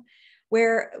Scorpio,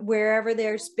 wherever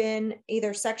there's been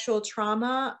either sexual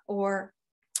trauma or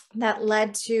that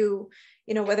led to,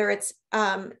 you know, whether it's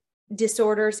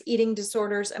disorders, eating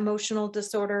disorders, emotional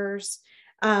disorders,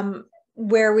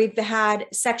 where we've had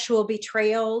sexual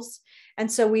betrayals.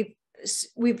 And so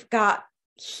we've got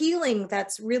healing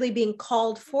that's really being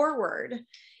called forward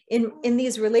in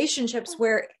these relationships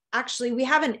where actually we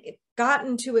haven't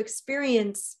gotten to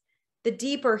experience the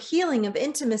deeper healing of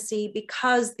intimacy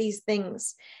because these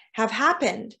things have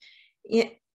happened.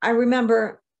 I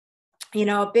remember, you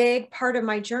know, a big part of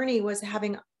my journey was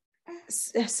having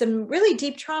some really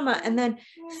deep trauma and then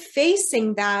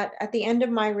facing that at the end of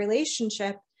my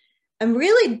relationship and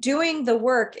really doing the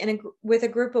work with a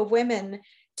group of women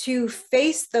to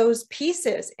face those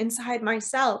pieces inside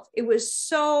myself. It was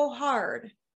so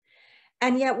hard.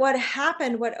 And yet what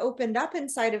happened, what opened up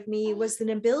inside of me was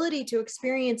an ability to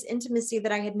experience intimacy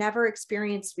that I had never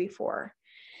experienced before.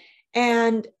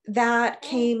 And that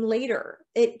came later.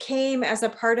 It came as a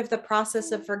part of the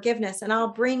process of forgiveness. And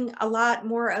I'll bring a lot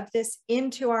more of this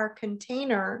into our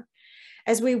container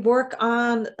as we work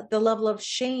on the level of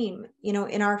shame, you know,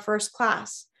 in our first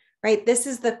class, right? This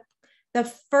is the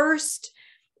first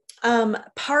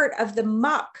part of the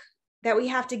muck that we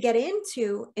have to get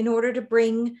into in order to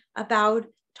bring about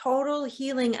total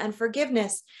healing and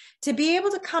forgiveness. To be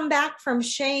able to come back from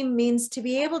shame means to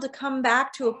be able to come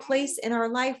back to a place in our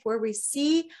life where we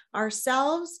see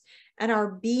ourselves and our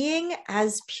being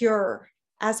as pure,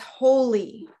 as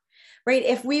holy, right?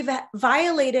 If we've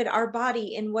violated our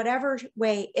body in whatever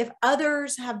way, if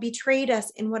others have betrayed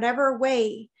us in whatever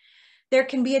way, there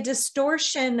can be a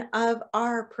distortion of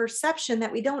our perception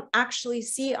that we don't actually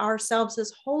see ourselves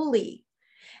as holy,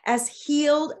 as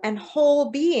healed and whole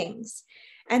beings.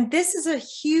 And this is a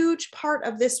huge part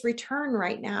of this return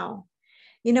right now,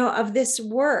 you know, of this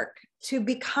work to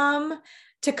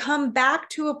come back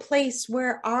to a place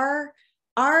where our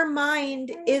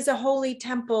mind is a holy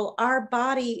temple, our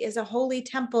body is a holy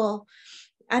temple,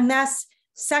 and that's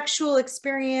sexual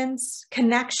experience,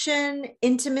 connection,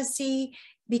 intimacy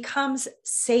becomes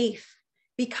safe,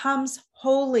 becomes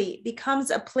holy,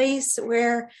 becomes a place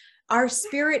where our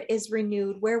spirit is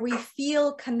renewed, where we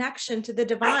feel connection to the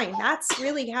divine. That's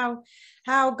really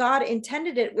how God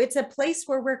intended it. It's a place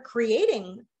where we're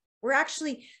creating. We're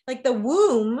actually, like, the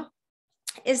womb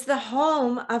is the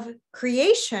home of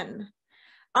creation.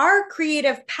 Our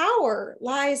creative power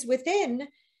lies within.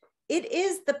 It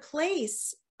is the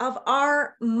place of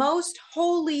our most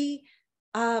holy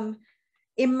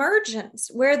emergence,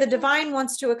 where the divine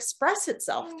wants to express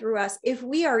itself through us. If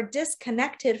we are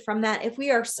disconnected from that, if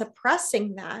we are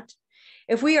suppressing that,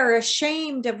 if we are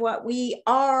ashamed of what we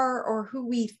are or who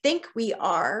we think we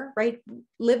are, right?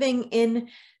 Living in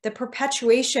the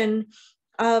perpetuation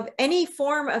of any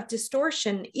form of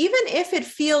distortion, even if it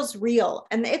feels real,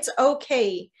 and it's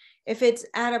okay if it's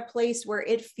at a place where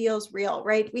it feels real,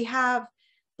 right? We have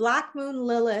Black Moon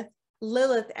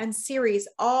Lilith and Ceres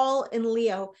all in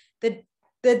Leo.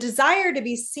 The desire to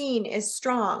be seen is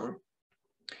strong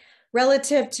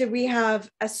relative to, we have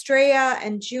Astraea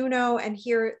and Juno, and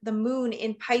here the moon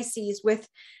in Pisces with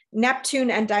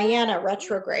Neptune and Diana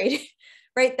retrograde,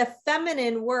 right? The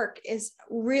feminine work is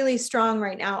really strong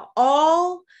right now.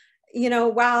 All, you know,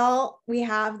 while we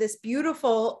have this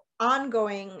beautiful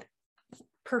ongoing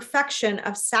perfection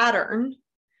of Saturn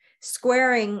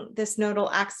squaring this nodal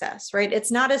axis, right? It's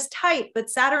not as tight,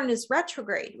 but Saturn is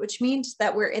retrograde, which means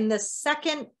that we're in the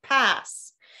second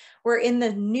pass. We're in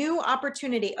the new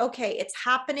opportunity. Okay, it's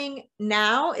happening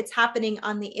now. It's happening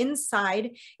on the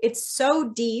inside. It's so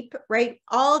deep, right?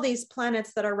 All these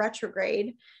planets that are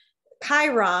retrograde,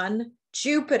 Chiron,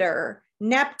 Jupiter,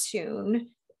 Neptune,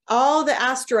 all the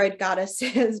asteroid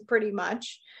goddesses pretty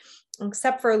much,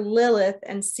 except for Lilith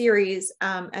and Ceres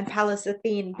and Pallas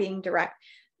Athene being direct.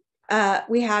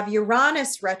 We have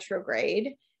Uranus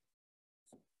retrograde.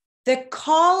 The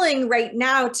calling right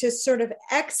now to sort of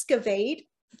excavate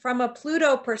from a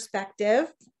Pluto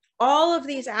perspective, all of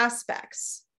these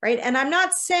aspects, right? And I'm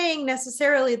not saying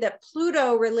necessarily that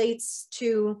Pluto relates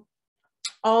to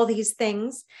all these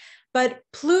things, but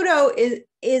Pluto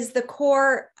is the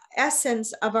core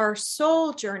essence of our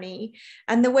soul journey.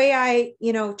 And the way I,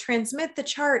 you know, transmit the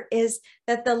chart is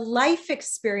that the life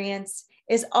experience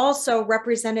is also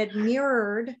represented,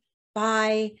 mirrored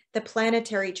by the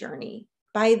planetary journey,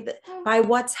 by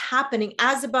what's happening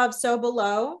as above, so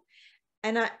below.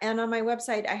 And on my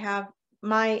website, I have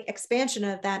my expansion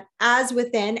of that. As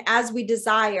within, as we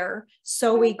desire,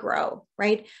 so we grow,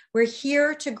 right? We're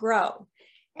here to grow.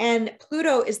 And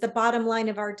Pluto is the bottom line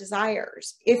of our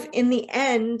desires. If in the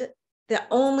end, the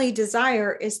only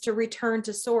desire is to return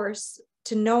to source,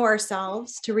 to know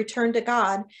ourselves, to return to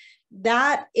God,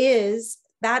 that is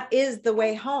the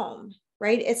way home,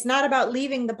 right? It's not about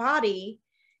leaving the body.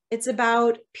 It's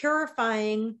about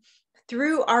purifying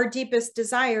through our deepest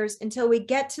desires until we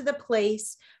get to the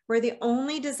place where the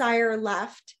only desire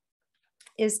left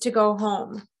is to go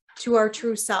home to our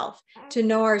true self, to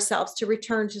know ourselves, to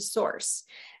return to source.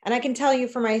 And I can tell you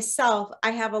for myself,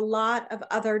 I have a lot of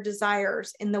other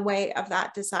desires in the way of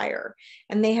that desire.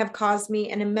 And they have caused me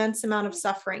an immense amount of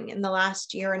suffering in the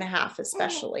last year and a half,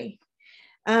 especially.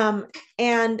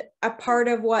 And a part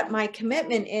of what my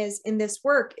commitment is in this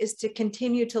work is to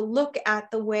continue to look at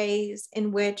the ways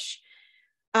in which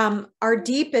our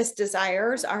deepest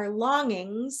desires, our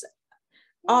longings,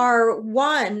 are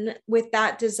one with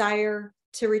that desire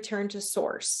to return to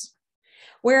source.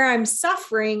 Where I'm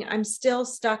suffering, I'm still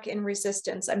stuck in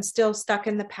resistance. I'm still stuck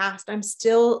in the past.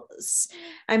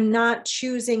 I'm not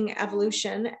choosing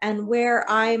evolution. And where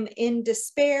I'm in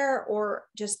despair or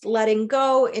just letting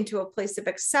go into a place of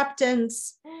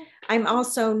acceptance, I'm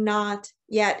also not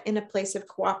yet in a place of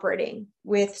cooperating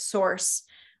with source,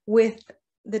 with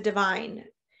the divine.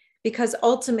 Because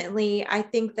ultimately, I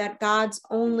think that God's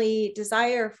only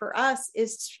desire for us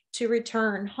is to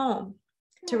return home,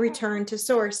 to return to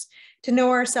source, to know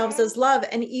ourselves as love.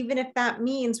 And even if that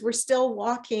means we're still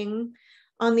walking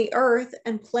on the earth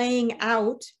and playing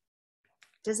out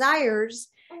desires,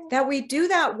 that we do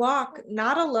that walk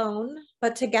not alone,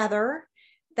 but together,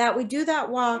 that we do that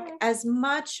walk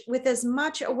with as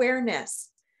much awareness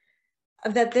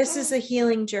of that this is a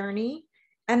healing journey,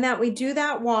 and that we do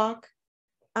that walk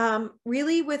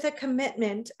really with a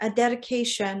commitment, a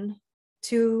dedication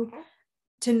to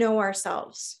know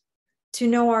ourselves, to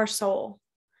know our soul.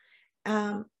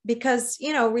 Because,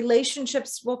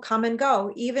 relationships will come and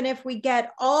go. Even if we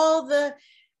get all the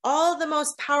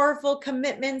most powerful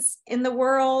commitments in the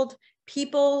world,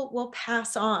 people will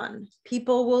pass on.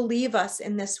 People will leave us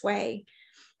in this way.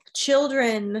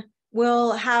 Children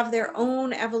will have their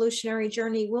own evolutionary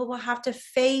journey. We'll have to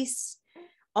face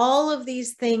all of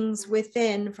these things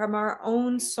within from our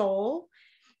own soul.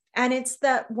 And it's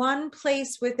that one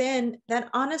place within that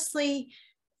honestly,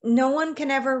 no one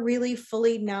can ever really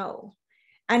fully know.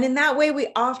 And in that way, we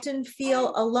often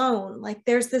feel alone. Like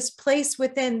there's this place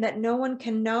within that no one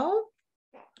can know.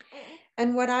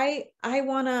 And what I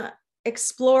want to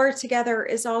explore together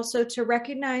is also to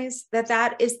recognize that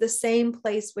that is the same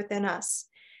place within us.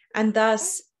 And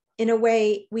thus, in a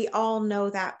way, we all know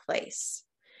that place.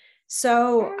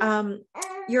 So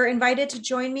you're invited to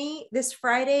join me this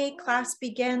Friday. Class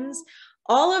begins.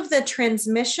 All of the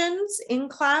transmissions in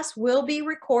class will be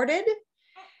recorded.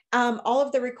 All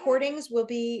of the recordings will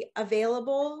be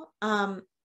available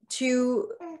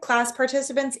to class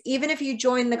participants, even if you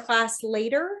join the class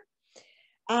later.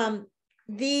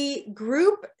 The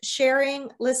group sharing,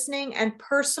 listening, and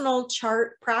personal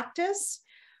chart practice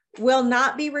will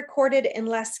not be recorded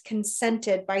unless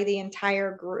consented by the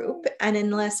entire group and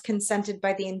unless consented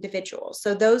by the individual.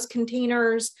 So those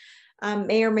containers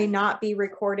may or may not be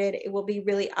recorded. It will be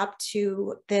really up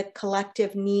to the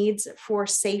collective needs for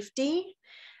safety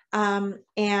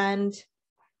and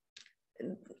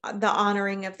the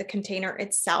honoring of the container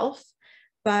itself.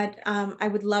 But I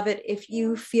would love it if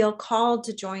you feel called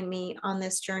to join me on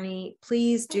this journey.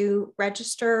 Please do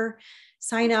register,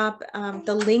 sign up.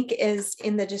 The link is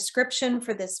in the description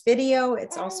for this video.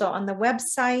 It's also on the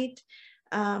website.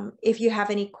 If you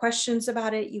have any questions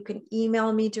about it, you can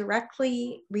email me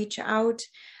directly, reach out.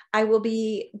 I will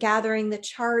be gathering the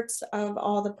charts of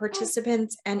all the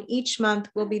participants, and each month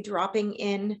we'll be dropping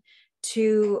in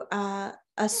to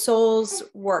a soul's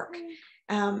work.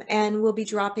 And we'll be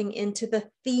dropping into the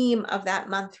theme of that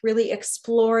month, really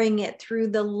exploring it through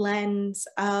the lens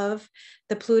of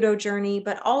the Pluto journey,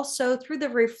 but also through the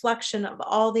reflection of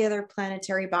all the other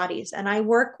planetary bodies. And I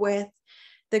work with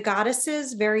the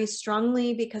goddesses very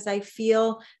strongly because I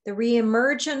feel the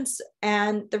reemergence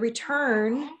and the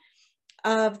return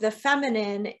of the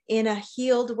feminine in a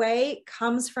healed way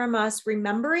comes from us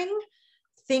remembering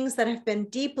things that have been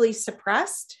deeply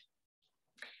suppressed,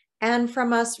 and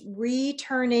from us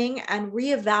returning and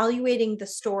reevaluating the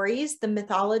stories, the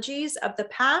mythologies of the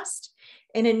past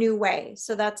in a new way.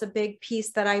 So that's a big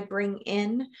piece that I bring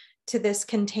in to this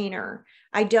container.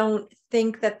 I don't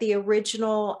think that the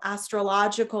original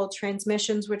astrological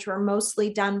transmissions, which were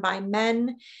mostly done by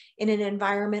men in an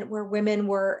environment where women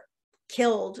were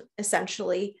killed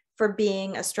essentially for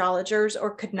being astrologers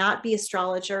or could not be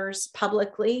astrologers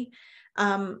publicly,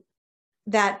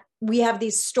 that we have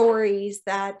these stories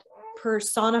that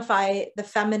personify the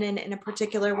feminine in a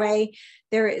particular way.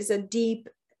 There is a deep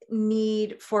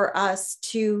need for us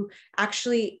to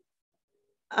actually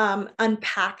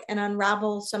unpack and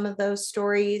unravel some of those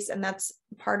stories. And that's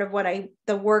part of what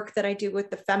the work that I do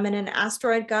with the feminine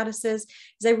asteroid goddesses,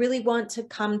 is I really want to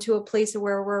come to a place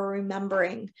where we're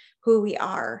remembering who we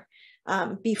are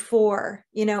before.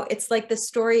 It's like the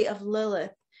story of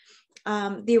Lilith,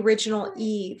 the original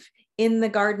Eve, in the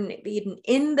Garden of Eden,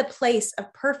 in the place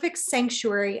of perfect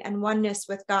sanctuary and oneness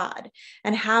with God,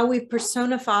 and how we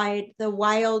personified the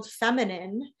wild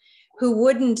feminine who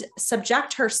wouldn't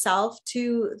subject herself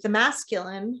to the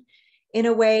masculine in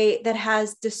a way that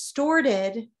has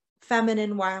distorted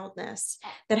feminine wildness,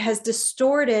 that has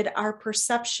distorted our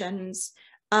perceptions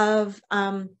of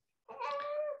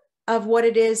what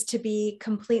it is to be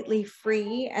completely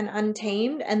free and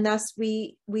untamed. And thus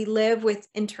we live with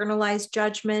internalized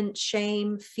judgment,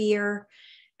 shame, fear,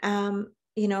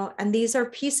 you know, and these are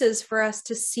pieces for us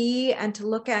to see and to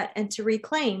look at and to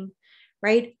reclaim,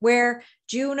 right? Where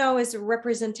Juno is a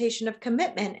representation of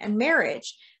commitment and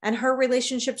marriage, and her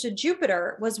relationship to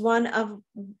Jupiter was one of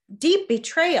deep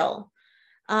betrayal.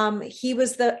 He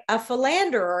was a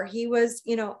philanderer. He was,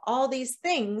 you know, all these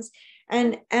things.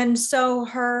 And so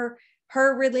her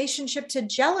relationship to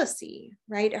jealousy,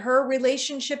 right? Her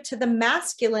relationship to the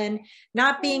masculine,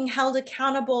 not being held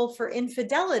accountable for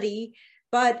infidelity,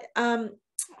 but,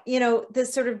 you know,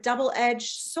 this sort of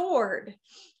double-edged sword.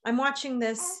 I'm watching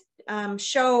this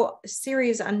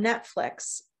series on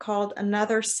Netflix called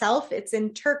Another Self. It's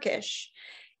in Turkish.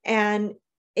 And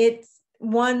it's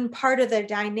one part of the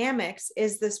dynamics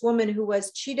is this woman who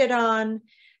was cheated on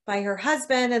by her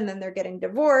husband, and then they're getting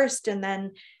divorced. And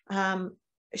then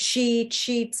she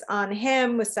cheats on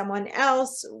him with someone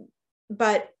else,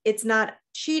 but it's not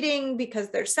cheating because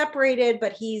they're separated,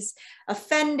 but he's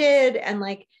offended. And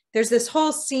like, there's this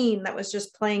whole scene that was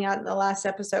just playing out in the last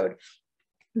episode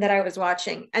that I was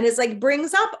watching. And it's like,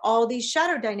 brings up all these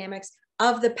shadow dynamics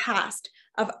of the past,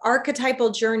 of archetypal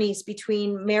journeys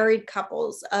between married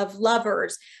couples, of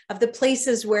lovers, of the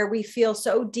places where we feel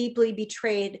so deeply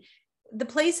betrayed, the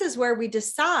places where we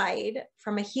decide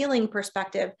from a healing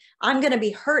perspective, I'm going to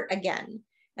be hurt again.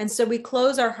 And so we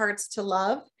close our hearts to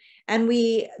love, and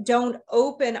we don't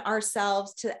open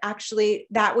ourselves to actually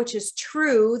that which is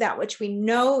true, that which we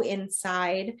know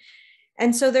inside.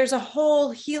 And so there's a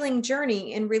whole healing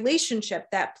journey in relationship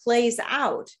that plays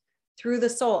out through the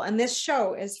soul. And this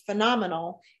show is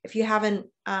phenomenal if you haven't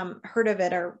heard of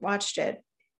it or watched it,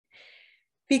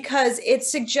 because it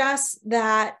suggests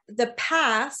that the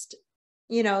past,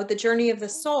 you know, the journey of the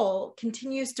soul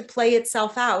continues to play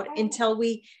itself out until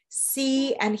we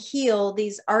see and heal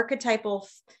these archetypal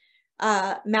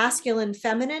masculine,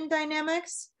 feminine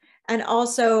dynamics, and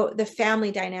also the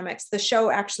family dynamics. The show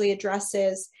actually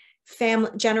addresses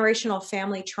generational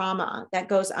family trauma that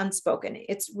goes unspoken.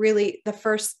 It's really the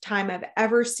first time I've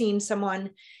ever seen someone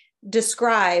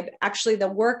describe actually the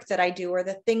work that I do, or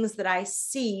the things that I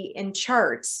see in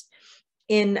charts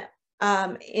in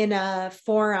a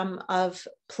forum of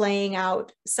playing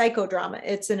out psychodrama.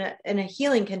 It's in a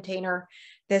healing container.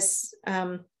 This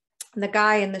the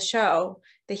guy in the show,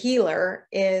 the healer,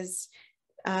 is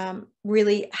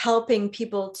really helping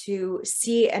people to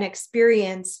see and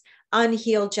experience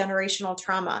unhealed generational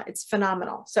trauma. It's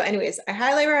phenomenal. So anyways, I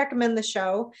highly recommend the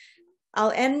show.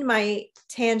 I'll end my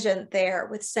tangent there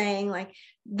with saying, like,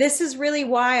 this is really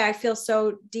why I feel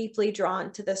so deeply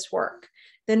drawn to this work.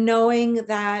 The knowing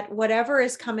that whatever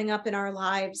is coming up in our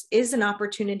lives is an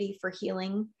opportunity for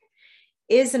healing,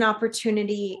 is an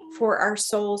opportunity for our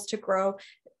souls to grow,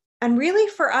 and really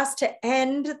for us to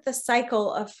end the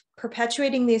cycle of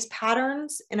perpetuating these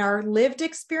patterns in our lived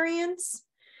experience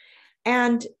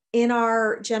and in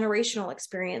our generational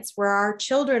experience, where our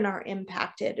children are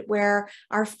impacted, where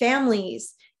our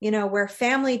families, you know, where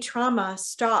family trauma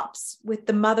stops with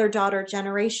the mother-daughter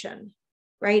generation,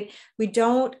 right? We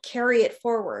don't carry it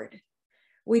forward.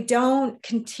 We don't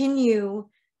continue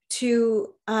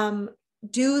to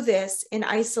do this in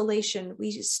isolation.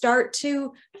 We start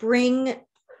to bring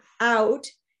out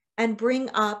and bring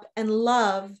up and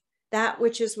love that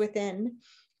which is within,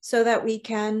 so that we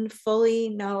can fully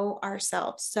know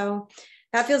ourselves. So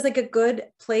that feels like a good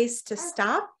place to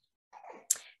stop.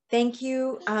 Thank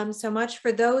you so much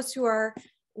for those who are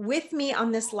with me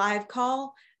on this live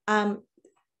call.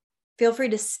 Feel free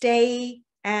to stay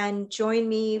and join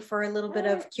me for a little bit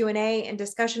of Q&A and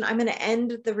discussion. I'm going to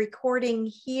end the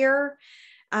recording here.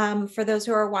 For those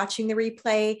who are watching the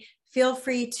replay, feel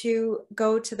free to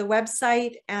go to the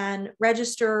website and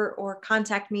register or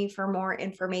contact me for more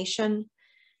information.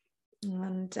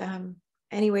 And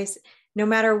anyways, no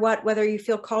matter what, whether you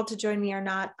feel called to join me or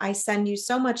not, I send you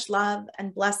so much love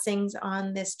and blessings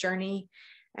on this journey.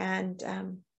 And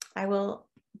I will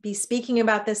be speaking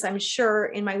about this, I'm sure,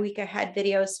 in my week ahead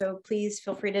videos. So please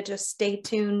feel free to just stay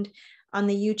tuned on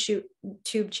the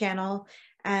YouTube channel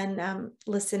and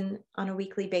listen on a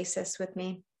weekly basis with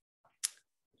me.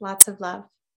 Lots of love.